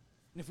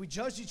 And if we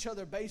judged each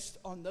other based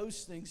on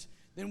those things,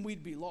 then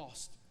we'd be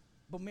lost.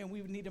 But man,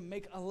 we would need to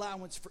make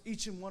allowance for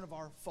each and one of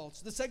our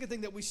faults. The second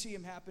thing that we see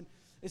him happen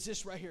is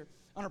this right here.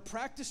 On a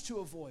practice to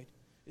avoid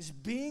is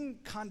being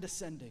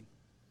condescending.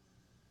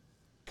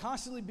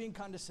 Constantly being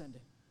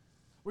condescending.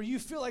 Where you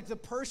feel like the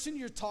person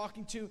you're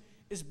talking to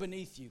is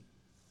beneath you.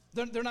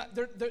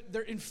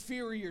 They're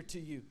inferior to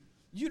you.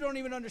 You don't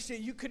even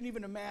understand. You couldn't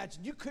even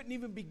imagine. You couldn't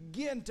even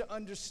begin to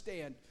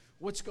understand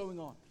what's going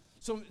on.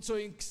 So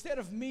instead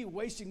of me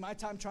wasting my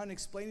time trying to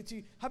explain it to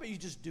you, how about you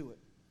just do it?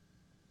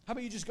 How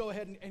about you just go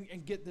ahead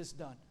and get this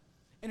done?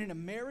 And in a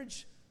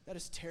marriage, that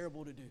is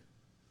terrible to do.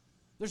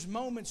 There's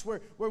moments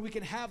where we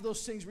can have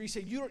those things where you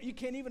say, you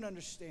can't even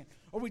understand.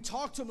 Or we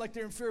talk to them like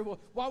they're inferior. Well,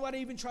 why would I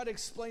even try to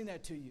explain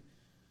that to you?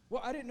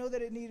 Well, I didn't know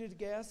that it needed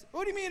gas.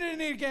 What do you mean it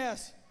needed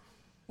gas?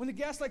 When the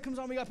gas light comes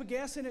on, we got to put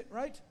gas in it,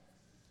 right?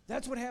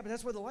 That's what happens.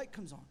 That's where the light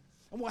comes on.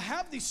 And we'll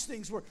have these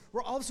things where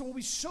all of a sudden we'll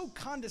be so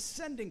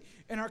condescending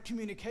in our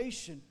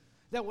communication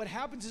that what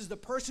happens is the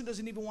person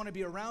doesn't even want to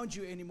be around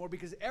you anymore,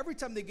 because every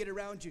time they get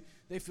around you,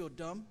 they feel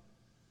dumb.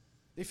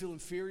 They feel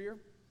inferior.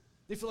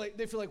 They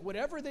feel like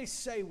whatever they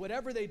say,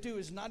 whatever they do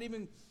is not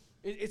even,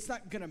 it's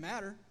not going to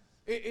matter.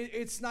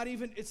 It's not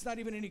even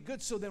any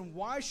good. So then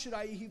why should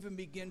I even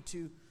begin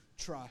to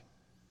try?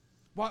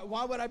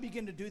 Why would I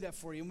begin to do that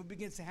for you? And what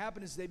begins to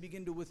happen is they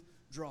begin to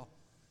withdraw.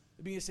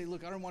 They begin to say,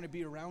 look, I don't want to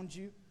be around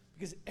you,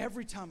 because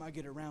every time I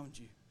get around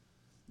you,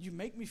 you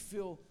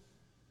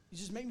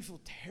just make me feel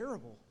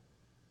terrible.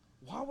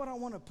 Why would I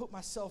want to put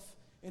myself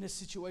in a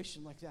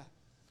situation like that?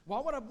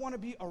 Why would I want to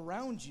be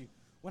around you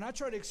when I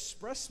try to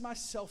express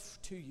myself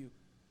to you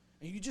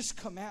and you just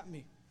come at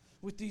me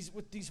with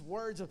these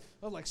words of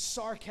like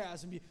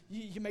sarcasm?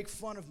 You make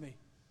fun of me.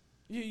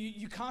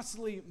 You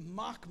constantly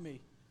mock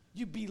me.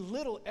 You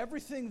belittle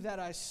everything that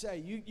I say.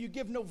 You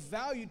give no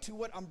value to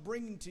what I'm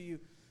bringing to you.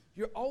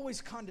 You're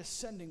always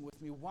condescending with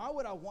me. Why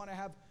would I want to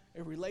have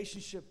a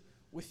relationship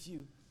with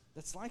you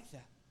that's like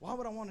that? Why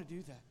would I want to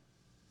do that?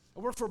 I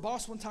worked for a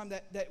boss one time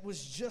that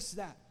was just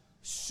that,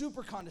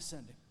 super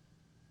condescending.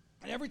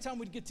 And every time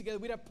we'd get together,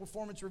 we'd have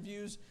performance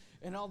reviews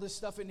and all this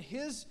stuff. And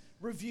his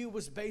review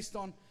was based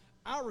on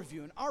our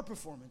review and our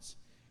performance.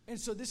 And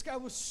so this guy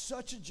was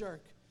such a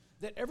jerk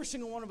that every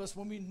single one of us,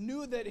 when we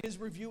knew that his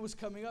review was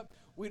coming up,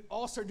 we'd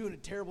all start doing a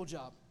terrible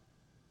job.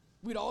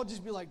 We'd all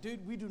just be like,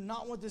 dude, we do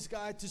not want this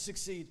guy to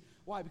succeed.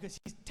 Why? Because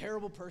he's a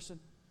terrible person.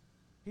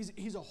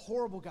 He's a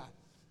horrible guy.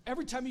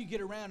 Every time you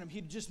get around him,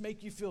 he'd just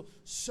make you feel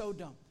so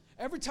dumb.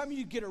 Every time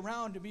you get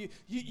around him,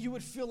 you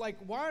would feel like,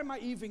 why am I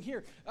even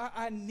here?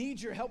 I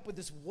need your help with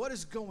this. What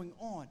is going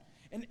on?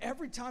 And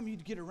every time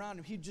you'd get around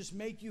him, he'd just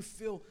make you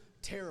feel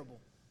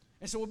terrible.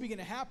 And so what began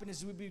to happen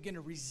is we begin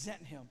to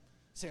resent him.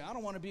 Say, I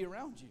don't want to be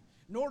around you.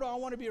 Nor do I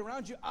want to be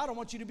around you. I don't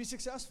want you to be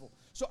successful.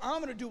 So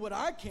I'm going to do what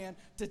I can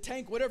to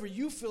tank whatever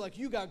you feel like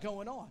you got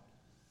going on.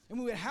 And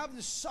we would have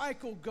this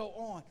cycle go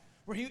on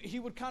where he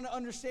would kind of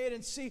understand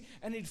and see,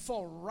 and he'd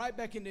fall right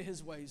back into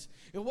his ways.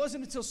 It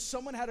wasn't until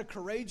someone had a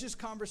courageous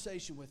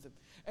conversation with him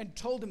and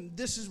told him,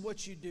 this is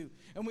what you do.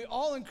 And we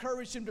all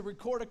encouraged him to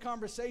record a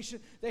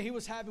conversation that he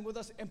was having with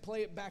us and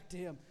play it back to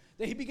him.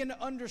 That he began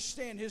to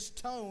understand his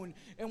tone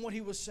and what he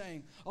was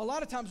saying. A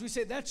lot of times we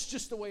say, that's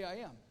just the way I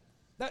am.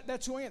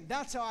 That's who I am.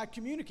 That's how I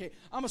communicate.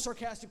 I'm a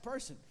sarcastic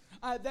person.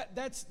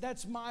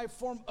 That's my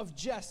form of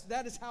jest.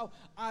 That is how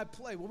I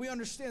play. Well, we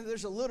understand that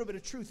there's a little bit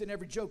of truth in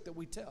every joke that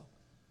we tell.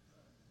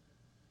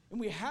 And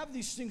we have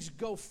these things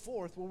go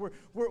forth where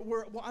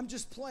well, I'm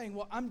just playing.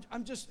 Well,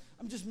 I'm just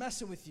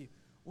messing with you.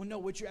 Well, no,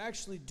 what you're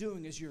actually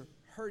doing is you're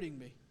hurting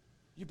me.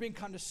 You're being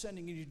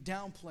condescending and you're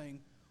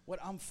downplaying what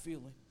I'm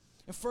feeling.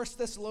 In 1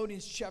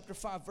 Thessalonians chapter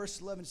 5, verse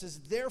 11, it says,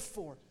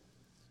 therefore,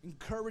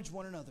 encourage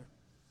one another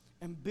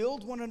and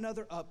build one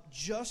another up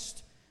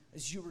just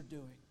as you are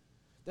doing.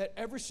 That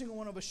every single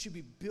one of us should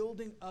be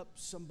building up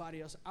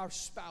somebody else, our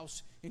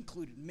spouse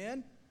included.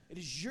 Men, it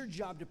is your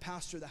job to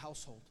pastor the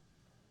household.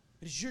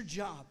 It is your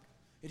job.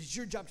 It is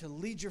your job to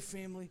lead your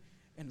family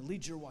and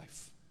lead your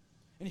wife.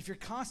 And if you're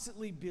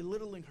constantly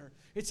belittling her,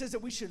 it says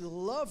that we should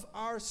love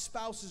our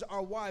spouses,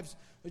 our wives,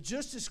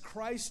 just as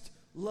Christ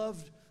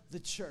loved the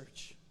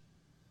church.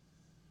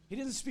 He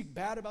didn't speak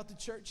bad about the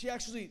church. He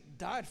actually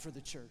died for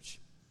the church.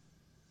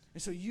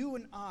 And so you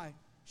and I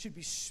should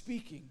be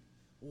speaking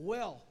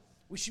well.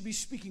 We should be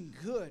speaking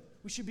good.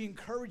 We should be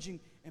encouraging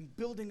and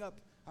building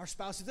up our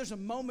spouse. If there's a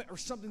moment or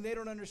something they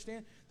don't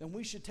understand, then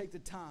we should take the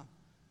time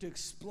to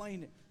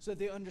explain it so that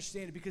they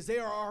understand it, because they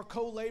are our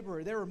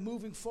co-laborer. They were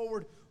moving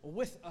forward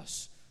with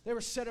us. They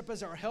were set up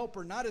as our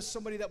helper, not as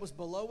somebody that was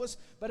below us,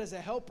 but as a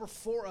helper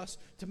for us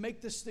to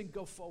make this thing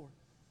go forward.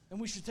 And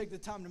we should take the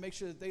time to make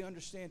sure that they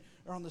understand,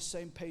 are on the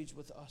same page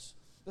with us.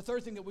 The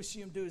third thing that we see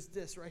them do is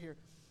this right here.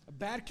 A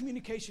bad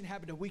communication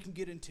habit that we can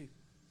get into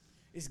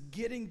is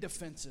getting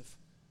defensive.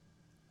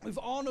 We've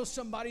all know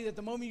somebody that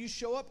the moment you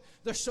show up,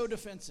 they're so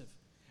defensive.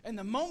 And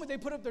the moment they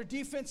put up their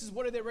defenses,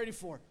 what are they ready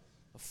for?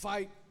 A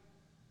fight.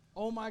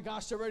 Oh my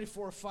gosh, they're ready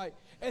for a fight.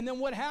 And then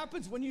what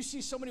happens when you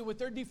see somebody with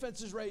their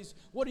defenses raised?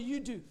 What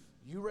do?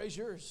 You raise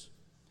yours.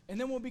 And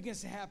then what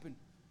begins to happen?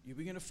 You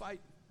begin to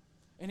fight.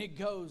 And it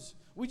goes.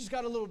 We just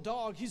got a little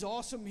dog. He's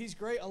awesome. He's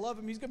great. I love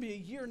him. He's going to be a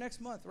year next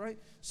month, right?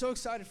 So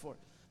excited for it.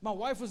 My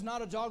wife was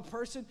not a dog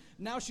person.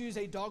 Now she is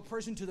a dog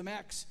person to the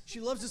max. She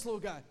loves this little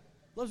guy.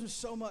 Loves him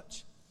so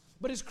much.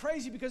 But it's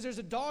crazy because there's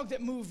a dog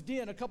that moved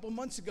in a couple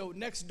months ago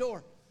next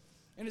door.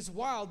 And it's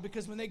wild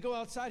because when they go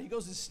outside, he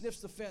goes and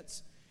sniffs the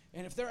fence.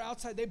 And if they're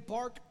outside, they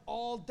bark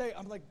all day.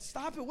 I'm like,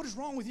 stop it. What is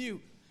wrong with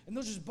you? And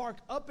they'll just bark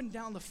up and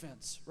down the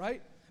fence,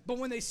 right? But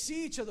when they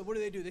see each other, what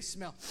do? They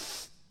smell.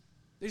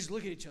 They just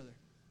look at each other.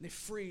 And they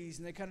freeze,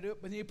 and they kind of do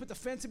it. But then you put the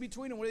fence in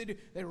between, and what do?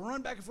 They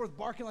run back and forth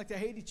barking like they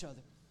hate each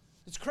other.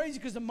 It's crazy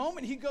because the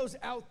moment he goes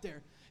out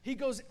there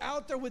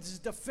with his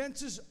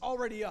defenses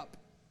already up.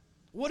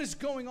 What is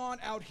going on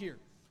out here?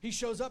 He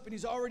shows up, and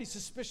he's already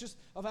suspicious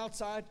of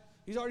outside.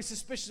 He's already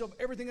suspicious of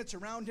everything that's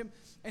around him,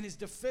 and his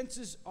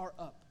defenses are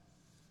up.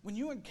 When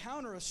you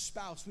encounter a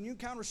spouse, when you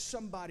encounter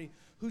somebody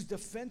whose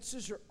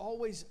defenses are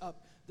always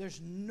up,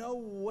 there's no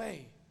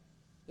way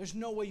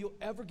you'll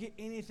ever get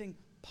anything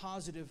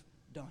positive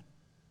done.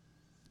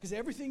 Because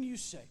everything you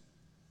say,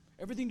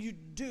 everything you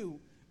do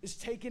is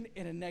taken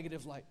in a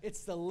negative light.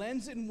 It's the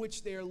lens in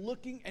which they are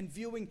looking and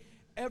viewing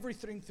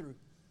everything through.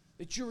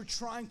 That you were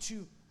trying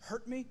to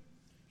hurt me,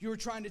 you were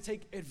trying to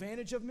take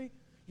advantage of me,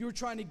 you were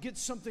trying to get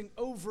something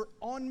over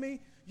on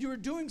me, you were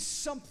doing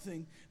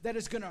something that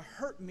is going to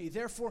hurt me.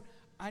 Therefore,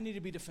 I need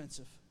to be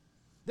defensive.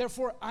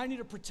 Therefore, I need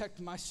to protect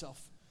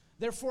myself.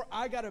 Therefore,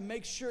 I got to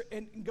make sure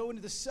and go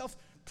into the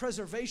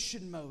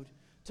self-preservation mode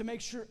to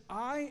make sure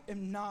I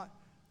am not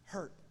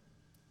hurt.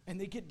 And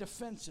they get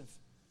defensive.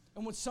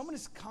 And when someone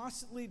is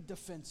constantly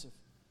defensive,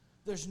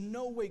 there's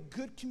no way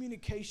good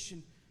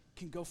communication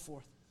can go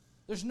forth.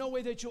 There's no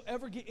way that you'll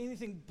ever get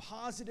anything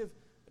positive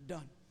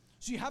done.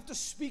 So you have to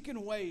speak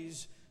in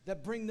ways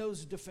that bring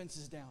those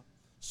defenses down.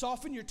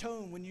 Soften your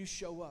tone when you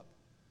show up.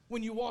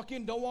 When you walk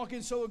in, don't walk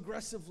in so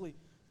aggressively.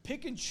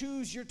 Pick and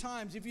choose your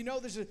times. If you know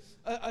there's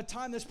a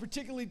time that's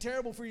particularly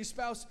terrible for your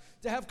spouse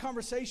to have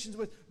conversations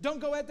with, don't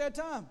go at that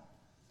time.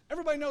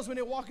 Everybody knows when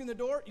they walk in the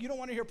door, you don't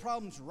want to hear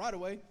problems right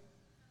away.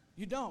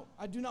 You don't.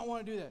 I do not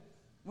want to do that.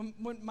 When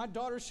my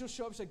daughter, she'll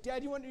show up, she's like,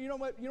 Dad, you know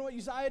what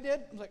Uzziah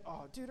did? I'm like,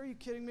 oh, dude, are you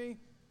kidding me?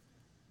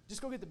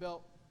 Just go get the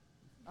belt.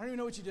 I don't even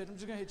know what you did. I'm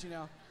just going to hit you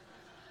now.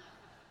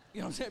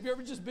 You know what I'm saying? Have you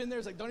ever just been there?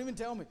 It's like, don't even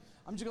tell me.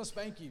 I'm just going to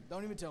spank you.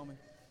 Don't even tell me.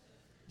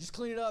 Just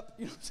clean it up.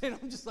 You know what I'm saying?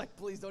 I'm just like,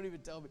 please don't even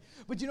tell me.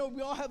 But you know,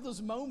 we all have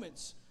those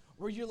moments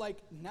where you're like,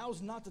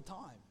 now's not the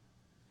time.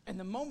 And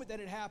the moment that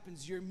it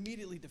happens, you're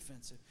immediately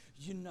defensive.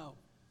 You know.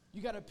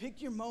 You got to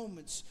pick your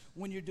moments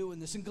when you're doing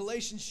this. In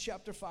Galatians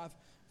chapter 5,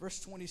 verse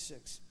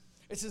 26,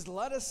 it says,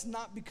 let us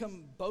not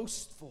become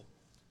boastful,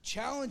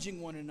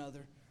 challenging one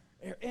another,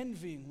 or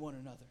envying one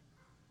another.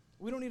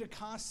 We don't need to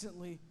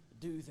constantly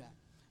do that.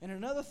 And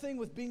another thing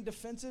with being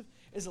defensive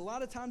is a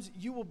lot of times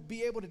you will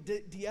be able to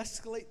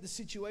de-escalate the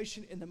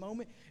situation in the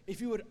moment if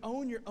you would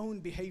own your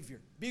own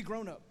behavior. Be a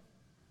grown-up.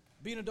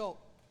 Be an adult.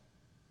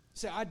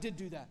 Say, I did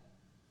do that.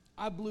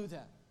 I blew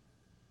that.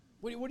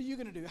 What are you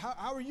going to do?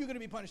 How are you going to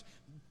be punished?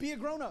 Be a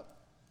grown-up.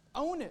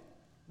 Own it.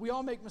 We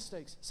all make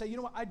mistakes. Say, you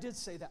know what? I did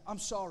say that. I'm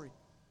sorry.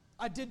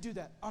 I did do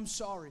that. I'm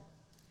sorry.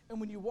 And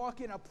when you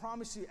walk in, I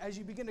promise you, as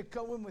you begin to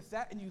go in with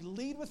that and you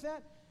lead with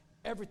that,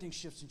 everything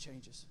shifts and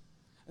changes.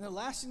 And the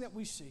last thing that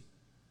we see,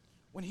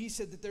 when he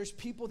said that there's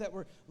people that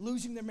were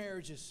losing their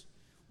marriages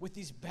with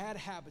these bad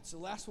habits, the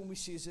last one we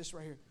see is this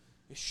right here,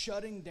 is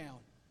shutting down.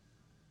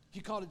 He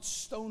called it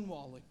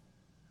stonewalling.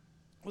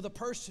 Where the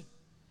person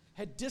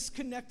had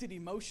disconnected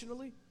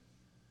emotionally,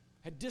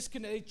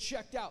 they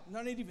checked out,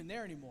 not even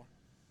there anymore.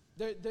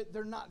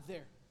 They're not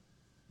there.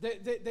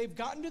 They've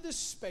gotten to this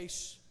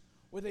space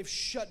where they've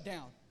shut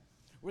down,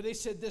 where they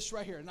said this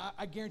right here, and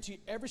I guarantee you,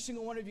 every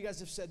single one of you guys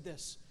have said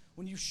this.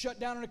 When you shut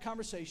down in a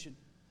conversation,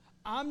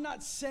 I'm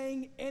not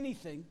saying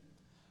anything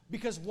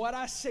because what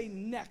I say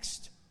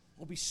next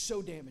will be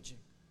so damaging.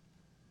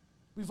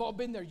 We've all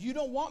been there. You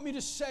don't want me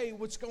to say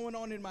what's going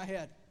on in my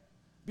head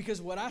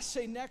because what I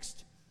say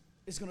next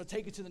is going to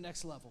take it to the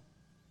next level.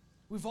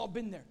 We've all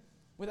been there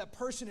where that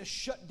person is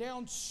shut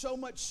down so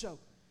much so,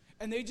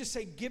 and they just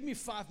say, give me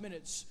 5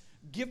 minutes,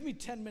 give me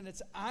 10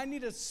 minutes. I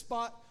need a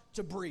spot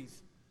to breathe.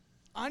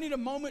 I need a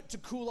moment to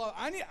cool off.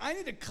 I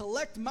need to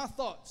collect my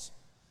thoughts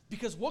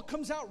because what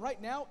comes out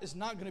right now is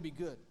not going to be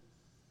good.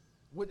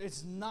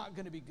 It's not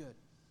going to be good.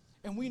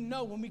 And we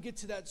know when we get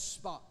to that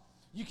spot,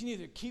 you can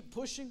either keep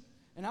pushing,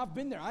 and I've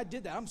been there. I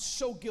did that. I'm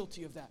so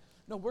guilty of that.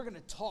 No, we're going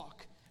to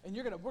talk, and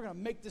we're going to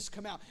make this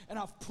come out. And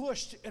I've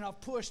pushed, and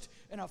I've pushed,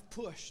 and I've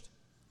pushed.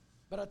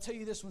 But I'll tell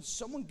you this, when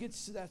someone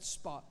gets to that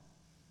spot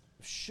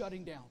of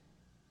shutting down,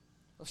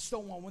 of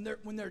stonewall,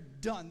 when they're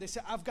done, they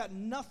say, I've got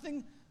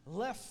nothing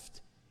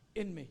left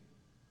in me.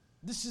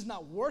 This is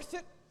not worth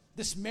it.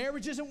 This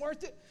marriage isn't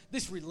worth it.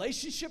 This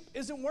relationship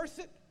isn't worth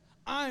it.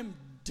 I'm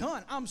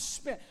done. I'm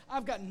spent.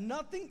 I've got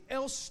nothing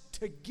else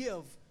to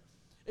give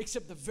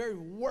except the very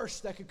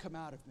worst that could come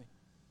out of me.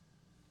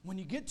 When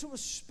you get to a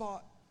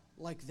spot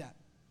like that,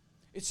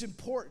 it's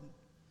important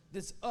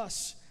that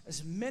us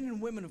as men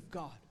and women of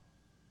God,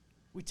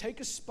 we take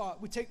a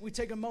spot, we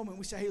take a moment,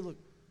 we say, hey, look,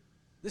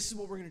 this is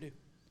what we're going to do.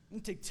 I'm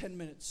going to take 10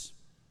 minutes.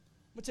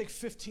 I'm going to take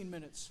 15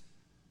 minutes.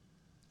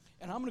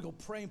 And I'm going to go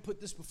pray and put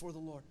this before the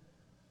Lord.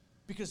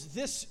 Because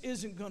this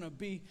isn't going to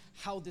be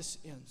how this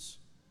ends.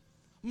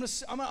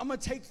 I'm going to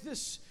take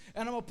this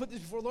and I'm going to put this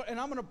before the Lord and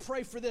I'm going to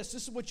pray for this.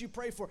 This is what you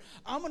pray for.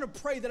 I'm going to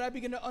pray that I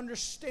begin to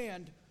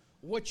understand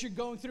what you're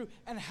going through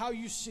and how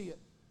you see it.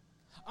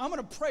 I'm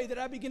going to pray that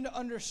I begin to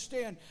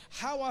understand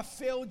how I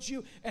failed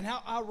you and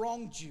how I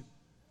wronged you.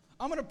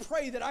 I'm going to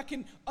pray that I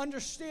can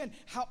understand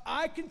how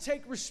I can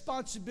take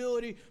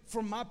responsibility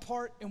for my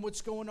part in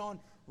what's going on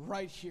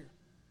right here.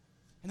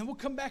 And then we'll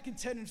come back in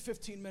 10 and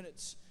 15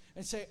 minutes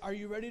and say, are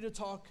you ready to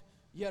talk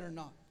yet or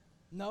not?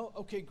 No?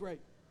 Okay, great.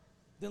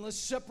 Then let's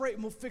separate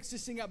and we'll fix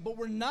this thing out. But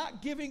we're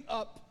not giving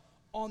up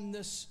on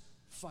this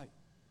fight.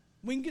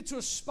 We can get to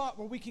a spot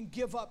where we can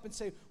give up and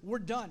say, we're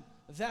done.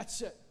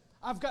 That's it.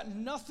 I've got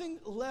nothing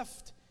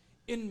left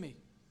in me.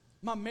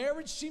 My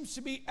marriage seems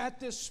to be at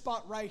this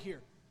spot right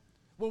here.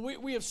 Well,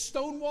 we have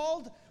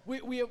stonewalled.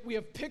 We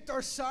have picked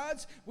our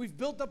sides. We've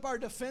built up our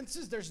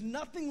defenses. There's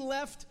nothing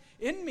left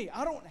in me.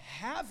 I don't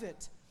have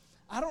it.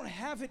 I don't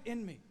have it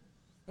in me.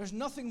 There's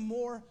nothing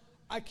more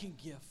I can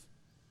give.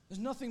 There's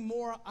nothing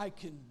more I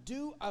can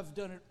do. I've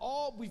done it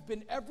all. We've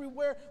been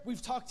everywhere.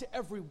 We've talked to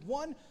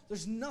everyone.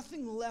 There's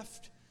nothing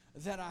left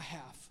that I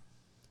have.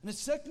 And in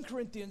 2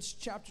 Corinthians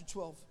chapter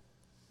 12,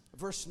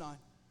 verse 9.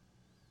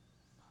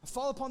 I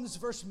fall upon this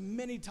verse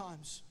many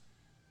times.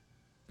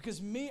 Because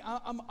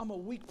I'm a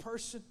weak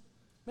person.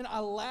 Man, I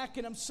lack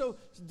and I'm so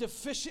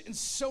deficient in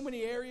so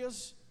many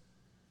areas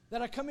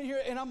that I come in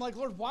here and I'm like,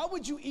 Lord, why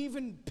would you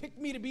even pick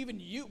me to be even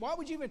you? Why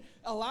would you even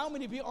allow me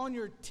to be on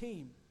your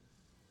team?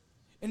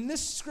 In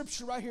this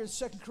scripture right here in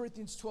 2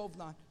 Corinthians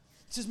 12:9, it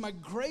says, my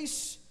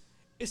grace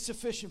is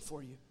sufficient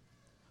for you,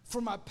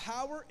 for my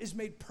power is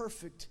made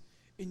perfect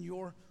in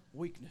your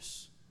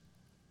weakness.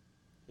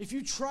 If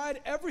you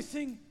tried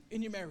everything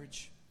in your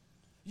marriage,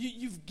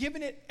 you've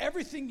given it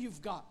everything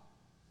you've got,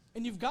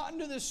 and you've gotten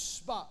to this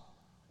spot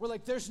where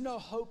like there's no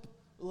hope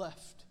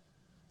left.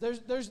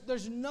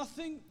 There's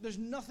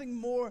nothing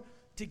more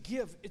to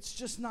give. It's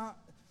just not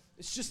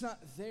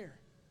there.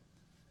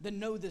 Then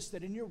know this,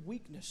 that in your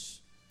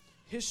weakness,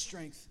 his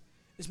strength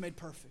is made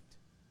perfect.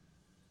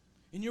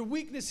 In your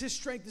weakness, his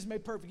strength is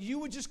made perfect. You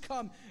would just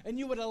come and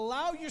you would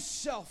allow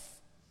yourself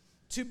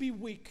to be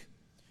weak.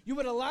 You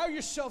would allow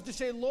yourself to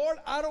say, Lord,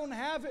 I don't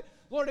have it.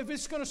 Lord, if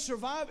it's going to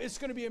survive, it's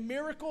going to be a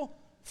miracle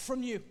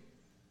from you.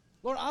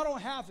 Lord, I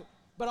don't have it,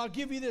 but I'll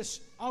give you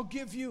this. I'll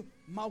give you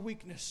my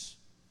weakness.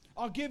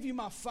 I'll give you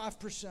my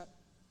 5%.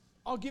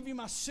 I'll give you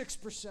my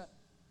 6%.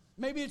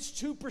 Maybe it's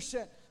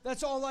 2%.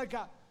 That's all I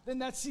got.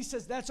 Then he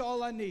says, that's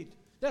all I need.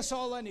 That's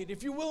all I need.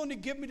 If you're willing to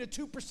give me the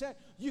 2%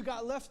 you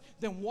got left,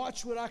 then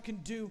watch what I can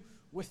do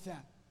with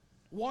that.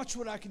 Watch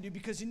what I can do,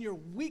 because in your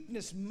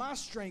weakness, my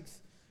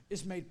strength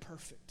is made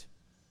perfect.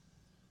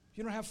 If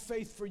you don't have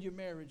faith for your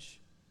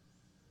marriage,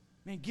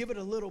 man, give it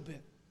a little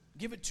bit.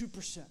 give it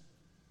 2%.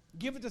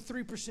 Give it the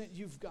 3%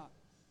 you've got.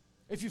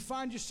 If you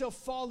find yourself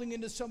falling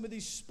into some of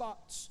these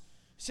spots,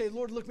 say,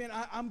 Lord, look, man,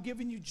 I'm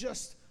giving you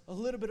just a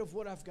little bit of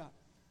what I've got.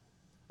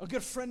 A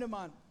good friend of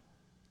mine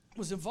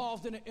was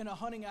involved in a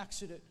hunting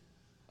accident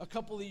a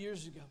couple of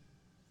years ago.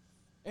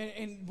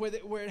 And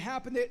where it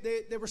happened,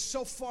 they were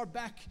so far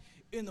back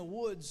in the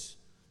woods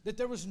that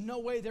there was no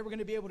way they were going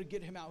to be able to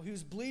get him out. He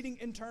was bleeding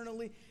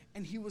internally,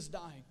 and he was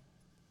dying.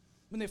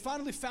 When they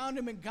finally found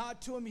him and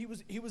got to him,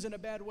 he was in a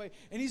bad way.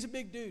 And he's a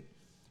big dude.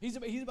 He's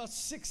about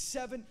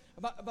 6'7",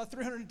 about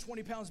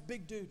 320 pounds,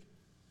 big dude.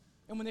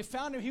 And when they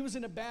found him, he was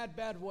in a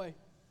bad way.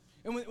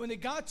 And when they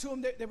got to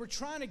him, they were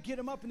trying to get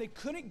him up, and they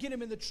couldn't get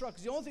him in the truck,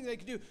 because the only thing they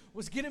could do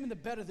was get him in the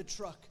bed of the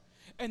truck.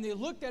 And they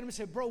looked at him and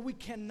said, bro, we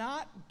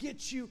cannot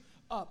get you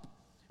up.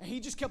 And he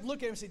just kept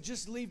looking at him and said,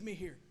 just leave me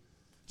here.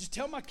 Just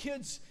tell my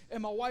kids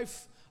and my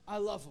wife I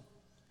love them.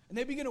 And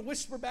they begin to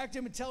whisper back to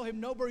him and tell him,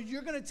 no, bro,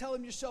 you're going to tell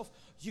him yourself,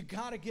 you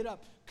got to get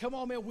up. Come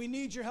on, man, we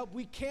need your help.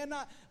 We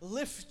cannot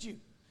lift you.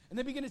 And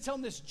they begin to tell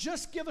him this,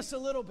 just give us a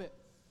little bit.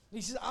 And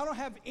he says, I don't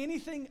have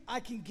anything I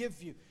can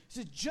give you. He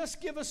said,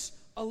 just give us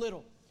a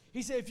little.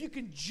 He said, if you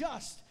could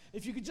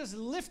just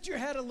lift your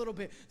head a little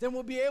bit, then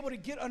we'll be able to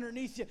get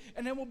underneath you,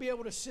 and then we'll be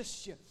able to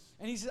assist you.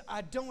 And he said,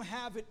 I don't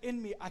have it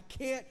in me. I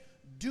can't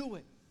do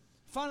it.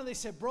 Finally, they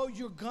said, bro,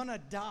 you're going to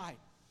die.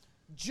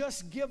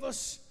 Just give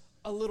us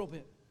a little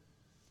bit.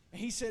 And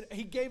he said,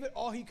 he gave it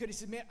all he could. He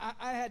said, man,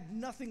 I had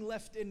nothing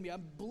left in me.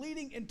 I'm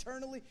bleeding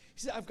internally. He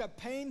said, I've got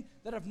pain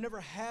that I've never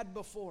had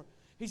before.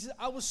 He said,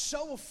 I was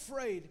so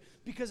afraid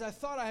because I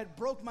thought I had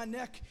broke my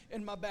neck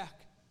and my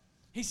back.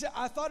 He said,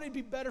 I thought it'd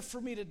be better for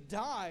me to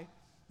die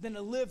than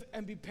to live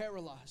and be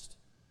paralyzed.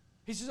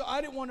 He says, I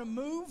didn't want to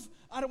move.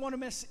 I didn't want to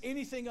mess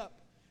anything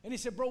up. And he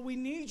said, bro, we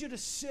need you to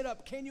sit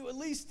up. Can you at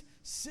least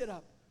sit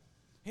up?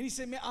 And he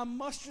said, man, I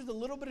mustered the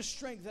little bit of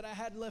strength that I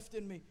had left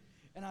in me,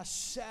 and I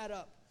sat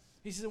up.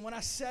 He says, and when I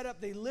sat up,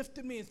 they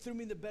lifted me and threw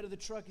me in the bed of the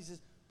truck. He says,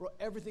 bro,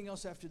 everything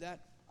else after that,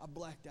 I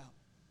blacked out.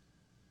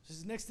 He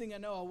says, next thing I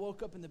know, I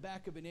woke up in the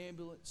back of an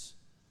ambulance.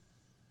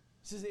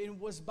 He says, it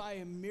was by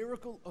a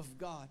miracle of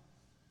God,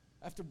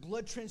 after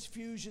blood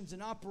transfusions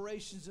and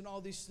operations and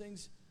all these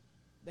things,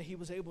 that he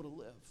was able to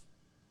live.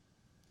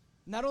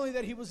 Not only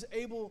that he was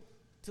able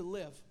to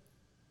live,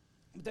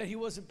 but that he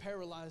wasn't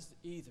paralyzed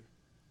either.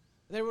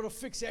 They were able to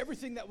fix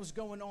everything that was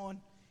going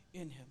on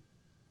in him.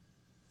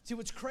 See,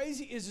 what's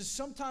crazy is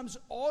sometimes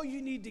all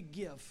you need to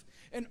give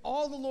and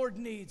all the Lord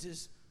needs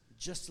is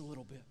just a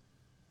little bit.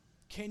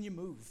 Can you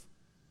move?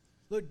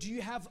 Look, do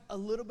you have a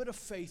little bit of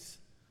faith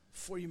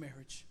for your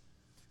marriage?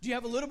 Do you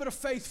have a little bit of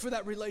faith for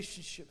that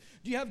relationship?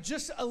 Do you have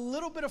just a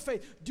little bit of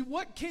faith?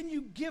 What can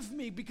you give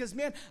me? Because,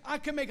 man, I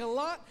can make a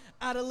lot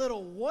out of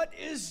little. What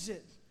is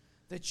it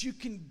that you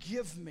can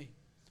give me?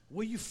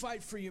 Will you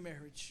fight for your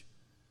marriage?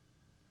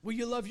 Will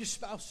you love your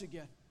spouse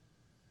again?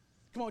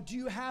 Come on, do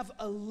you have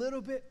a little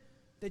bit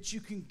that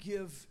you can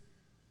give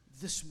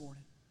this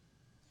morning?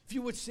 If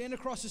you would stand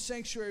across the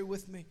sanctuary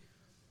with me,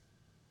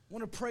 I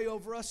want to pray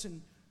over us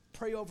and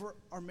pray over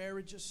our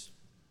marriages.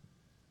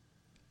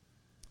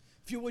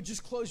 If you would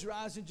just close your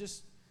eyes and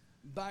just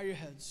bow your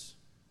heads.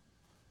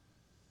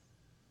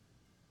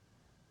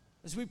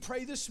 As we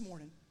pray this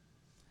morning,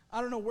 I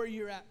don't know where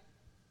you're at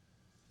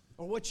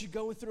or what you're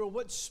going through or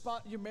what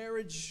spot your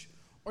marriage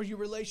or your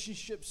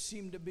relationships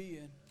seem to be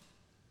in.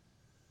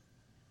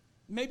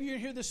 Maybe you're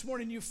here this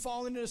morning and you've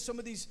fallen into some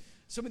of these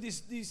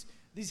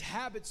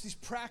habits, these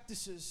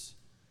practices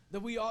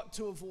that we ought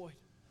to avoid.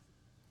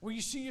 Where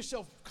you see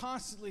yourself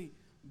constantly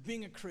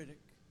being a critic.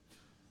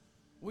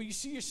 Where you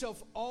see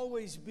yourself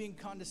always being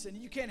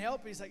condescending. You can't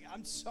help it. He's like,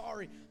 I'm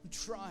sorry, I'm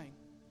trying.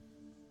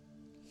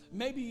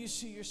 Maybe you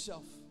see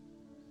yourself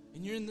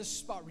and you're in this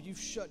spot where you've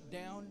shut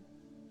down,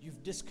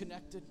 you've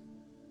disconnected,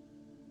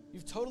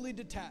 you've totally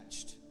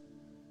detached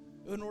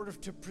in order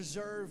to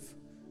preserve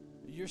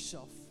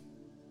yourself.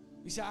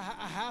 You say,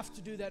 I have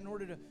to do that in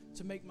order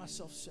to make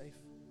myself safe.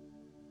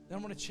 Then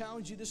I'm going to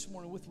challenge you this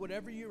morning with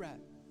whatever you're at.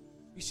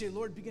 You say,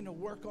 Lord, begin to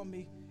work on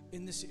me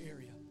in this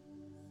area.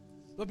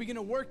 Lord, begin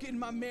to work in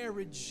my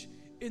marriage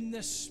in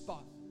this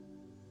spot.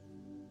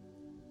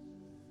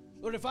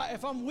 Lord,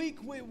 if I'm weak,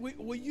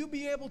 will you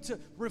be able to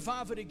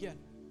revive it again?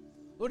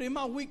 Lord, in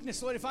my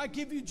weakness, Lord, if I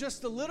give you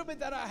just a little bit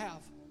that I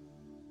have,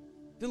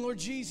 then Lord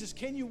Jesus,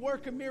 can you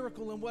work a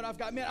miracle in what I've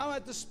got? Man, I'm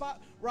at the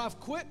spot where I've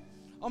quit.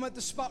 I'm at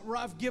the spot where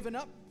I've given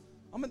up.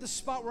 I'm at the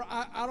spot where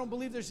I don't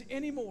believe there's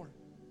any more.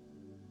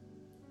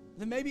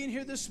 Then maybe in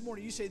here this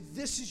morning, you say,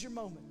 this is your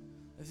moment.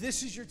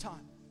 This is your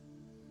time.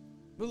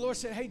 But the Lord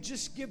said, hey,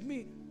 just give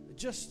me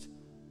just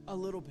a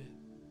little bit.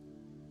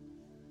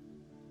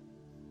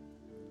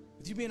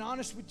 With you being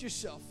honest with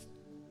yourself,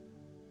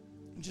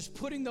 and just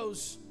putting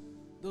those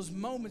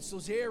moments,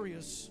 those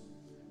areas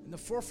in the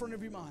forefront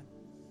of your mind.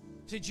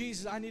 Say,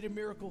 Jesus, I need a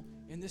miracle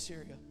in this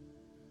area.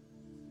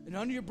 And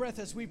under your breath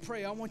as we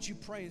pray, I want you to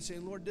pray and say,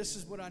 Lord, this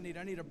is what I need.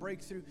 I need a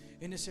breakthrough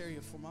in this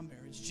area for my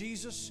marriage.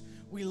 Jesus,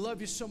 we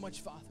love you so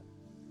much, Father.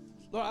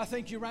 Lord, I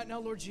thank you right now,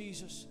 Lord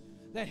Jesus,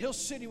 that Hill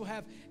City will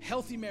have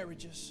healthy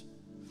marriages.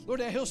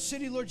 Lord, at Hill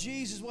City, Lord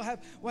Jesus, we'll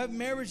have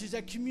marriages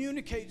that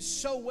communicate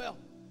so well.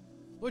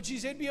 Lord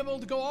Jesus, they'd be able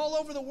to go all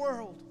over the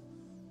world.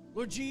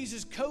 Lord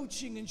Jesus,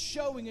 coaching and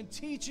showing and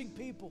teaching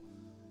people,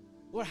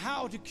 Lord,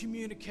 how to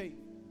communicate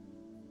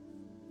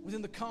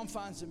within the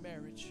confines of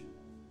marriage.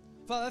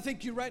 Father, I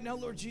thank you right now,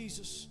 Lord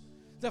Jesus,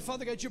 that,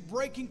 Father God, you're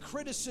breaking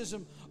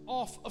criticism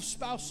off of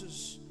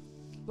spouses.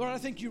 Lord, I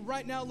thank you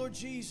right now, Lord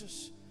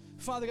Jesus,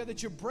 Father God,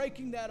 that you're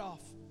breaking that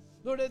off.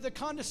 Lord, the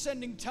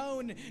condescending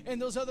tone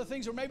and those other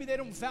things, or maybe they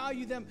don't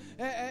value them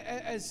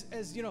as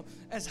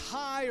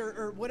high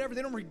or whatever.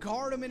 They don't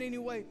regard them in any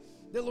way.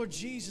 That, Lord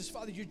Jesus,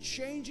 Father, you're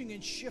changing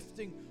and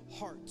shifting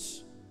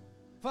hearts.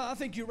 Father, I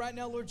thank you right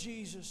now, Lord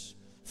Jesus,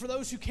 for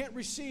those who can't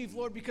receive,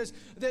 Lord, because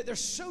they're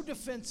so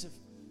defensive.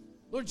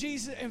 Lord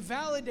Jesus,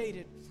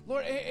 invalidated,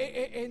 Lord,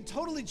 and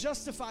totally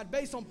justified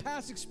based on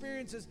past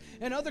experiences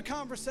and other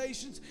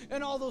conversations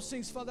and all those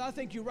things. Father, I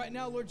thank you right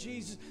now, Lord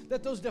Jesus,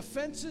 that those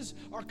defenses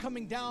are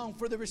coming down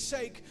for the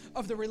sake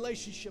of the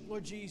relationship,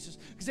 Lord Jesus,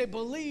 because they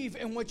believe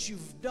in what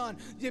you've done.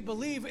 They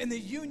believe in the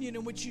union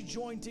in which you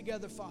joined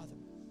together, Father.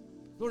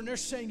 Lord, and they're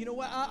saying, you know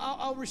what,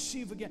 I'll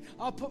receive again.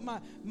 I'll put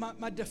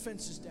my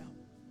defenses down.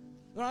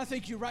 Lord, I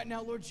thank you right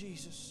now, Lord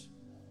Jesus,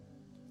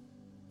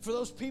 for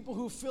those people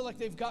who feel like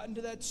they've gotten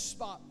to that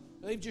spot,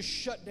 they've just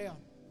shut down.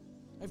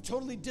 They've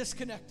totally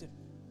disconnected.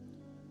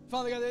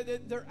 Father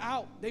God, they're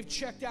out. They've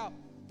checked out.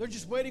 They're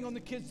just waiting on the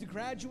kids to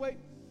graduate.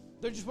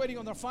 They're just waiting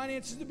on their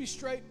finances to be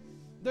straight.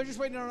 They're just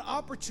waiting on an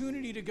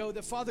opportunity to go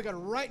that, Father God,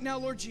 right now,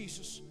 Lord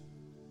Jesus,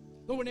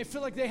 Lord, when they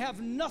feel like they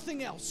have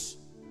nothing else,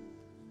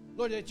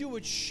 Lord, that you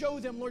would show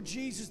them, Lord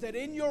Jesus, that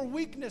in your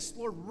weakness,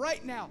 Lord,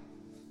 right now,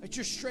 that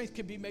your strength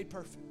can be made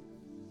perfect.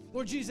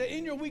 Lord Jesus, that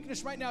in your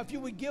weakness right now, if you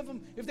would give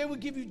them, if they would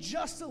give you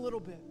just a little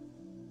bit,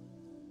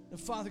 and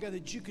Father God,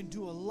 that you can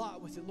do a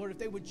lot with it. Lord, if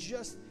they would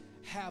just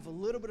have a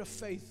little bit of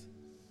faith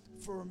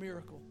for a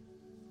miracle,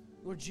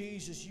 Lord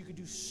Jesus, you could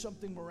do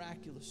something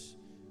miraculous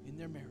in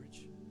their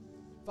marriage.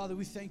 Father,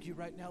 we thank you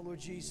right now, Lord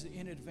Jesus,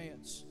 in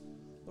advance,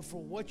 Lord,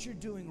 for what you're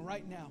doing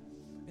right now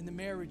in the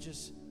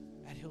marriages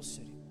at Hill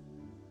City.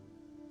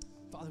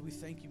 Father, we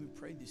thank you. We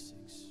pray these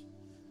things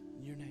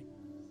in your name.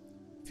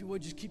 If you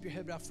would, just keep your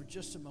head out for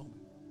just a moment.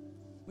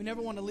 We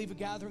never want to leave a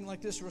gathering like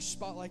this or a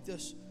spot like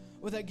this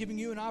without giving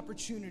you an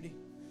opportunity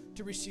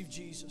to receive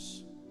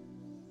Jesus.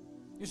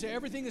 You say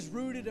everything is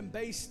rooted and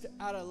based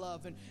out of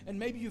love. And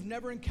maybe you've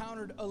never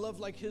encountered a love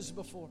like his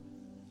before,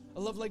 a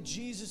love like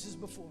Jesus'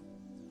 before.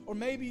 Or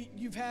maybe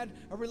you've had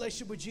a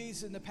relationship with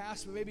Jesus in the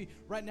past, but maybe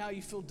right now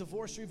you feel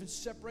divorced or even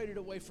separated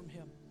away from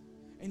him.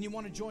 And you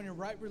want to join a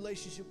right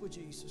relationship with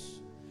Jesus.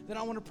 Then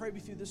I want to pray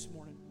with you this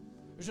morning.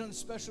 There's nothing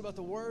special about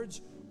the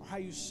words or how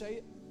you say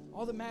it.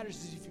 All that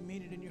matters is if you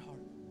mean it in your heart.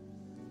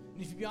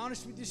 And if you be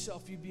honest with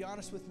yourself, you'd be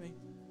honest with me,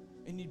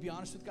 and you'd be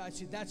honest with God.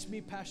 Say, that's me,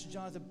 Pastor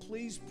Jonathan.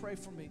 Please pray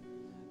for me.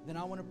 Then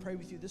I want to pray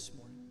with you this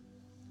morning.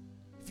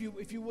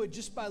 If you would,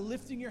 just by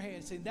lifting your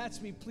hand, saying,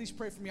 that's me, please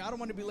pray for me. I don't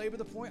want to belabor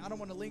the point. I don't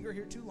want to linger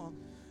here too long.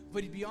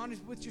 But you'd be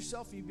honest with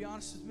yourself, and you'd be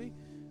honest with me,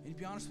 and you'd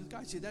be honest with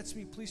God. Say, that's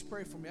me, please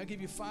pray for me. I'll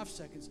give you 5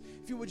 seconds.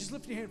 If you would, just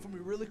lift your hand for me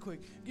really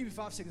quick. I'll give you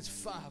 5 seconds.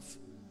 5,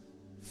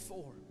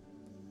 4,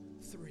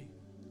 3,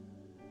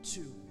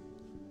 2,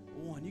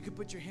 1. You can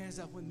put your hands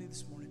out with me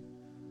this morning.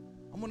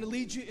 I'm going to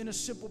lead you in a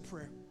simple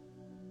prayer.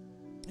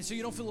 And so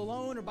you don't feel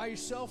alone or by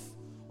yourself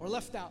or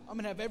left out. I'm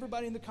going to have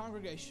everybody in the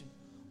congregation.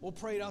 We'll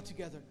pray it out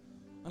together.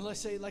 And let's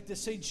say it like this.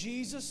 Say,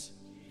 Jesus.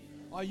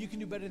 Oh, you can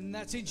do better than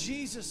that. Say,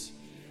 Jesus,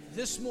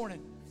 this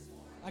morning,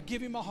 I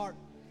give you my heart.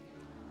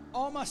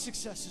 All my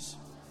successes,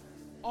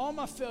 all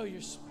my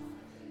failures,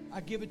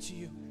 I give it to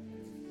you.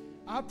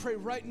 I pray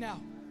right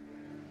now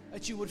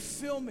that you would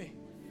fill me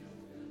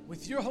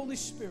with your Holy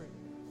Spirit.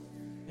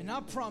 And I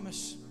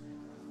promise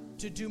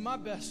to do my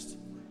best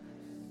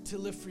to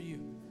live for you.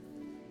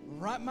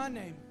 Write my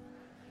name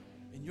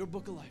in your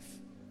book of life.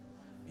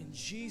 In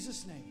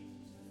Jesus' name,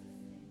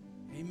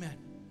 amen.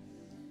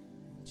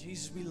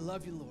 Jesus, we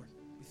love you, Lord.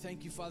 We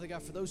thank you, Father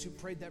God, for those who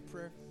prayed that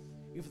prayer,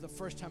 even for the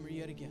first time or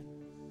yet again.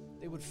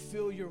 They would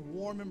feel your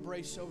warm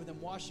embrace over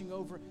them, washing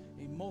over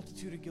a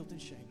multitude of guilt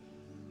and shame.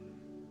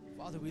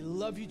 Father, we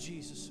love you,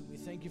 Jesus, and we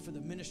thank you for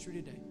the ministry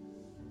today.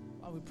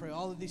 Father, we pray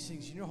all of these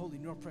things in your holy,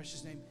 in your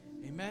precious name.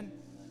 Amen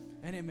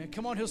and amen.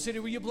 Come on, Hill City,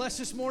 will you bless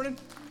this morning?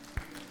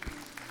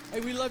 Hey,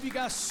 we love you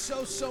guys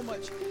so, so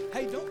much.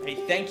 Hey,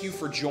 thank you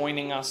for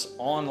joining us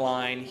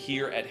online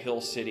here at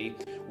Hill City.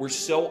 We're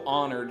so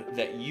honored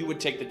that you would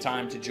take the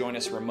time to join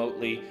us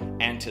remotely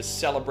and to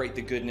celebrate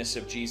the goodness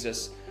of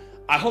Jesus.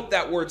 I hope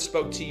that word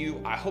spoke to you.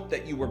 I hope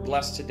that you were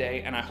blessed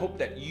today, and I hope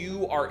that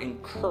you are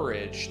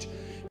encouraged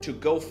to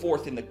go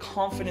forth in the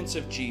confidence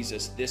of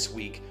Jesus this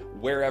week,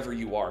 wherever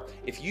you are.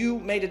 If you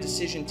made a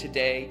decision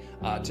today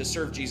to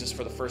serve Jesus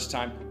for the first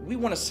time, we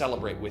want to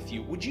celebrate with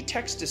you. Would you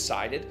text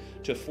DECIDED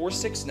to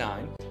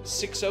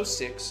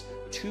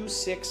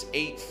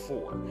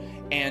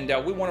 469-606-2684? And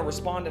we want to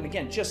respond. And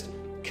again, just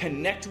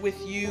connect with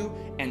you,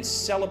 and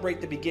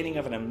celebrate the beginning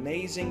of an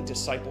amazing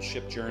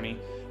discipleship journey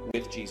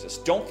with Jesus.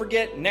 Don't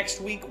forget,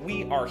 next week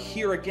we are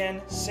here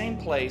again, same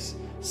place,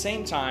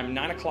 same time,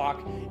 9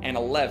 o'clock and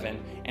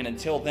 11. And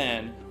until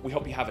then, we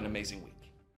hope you have an amazing week.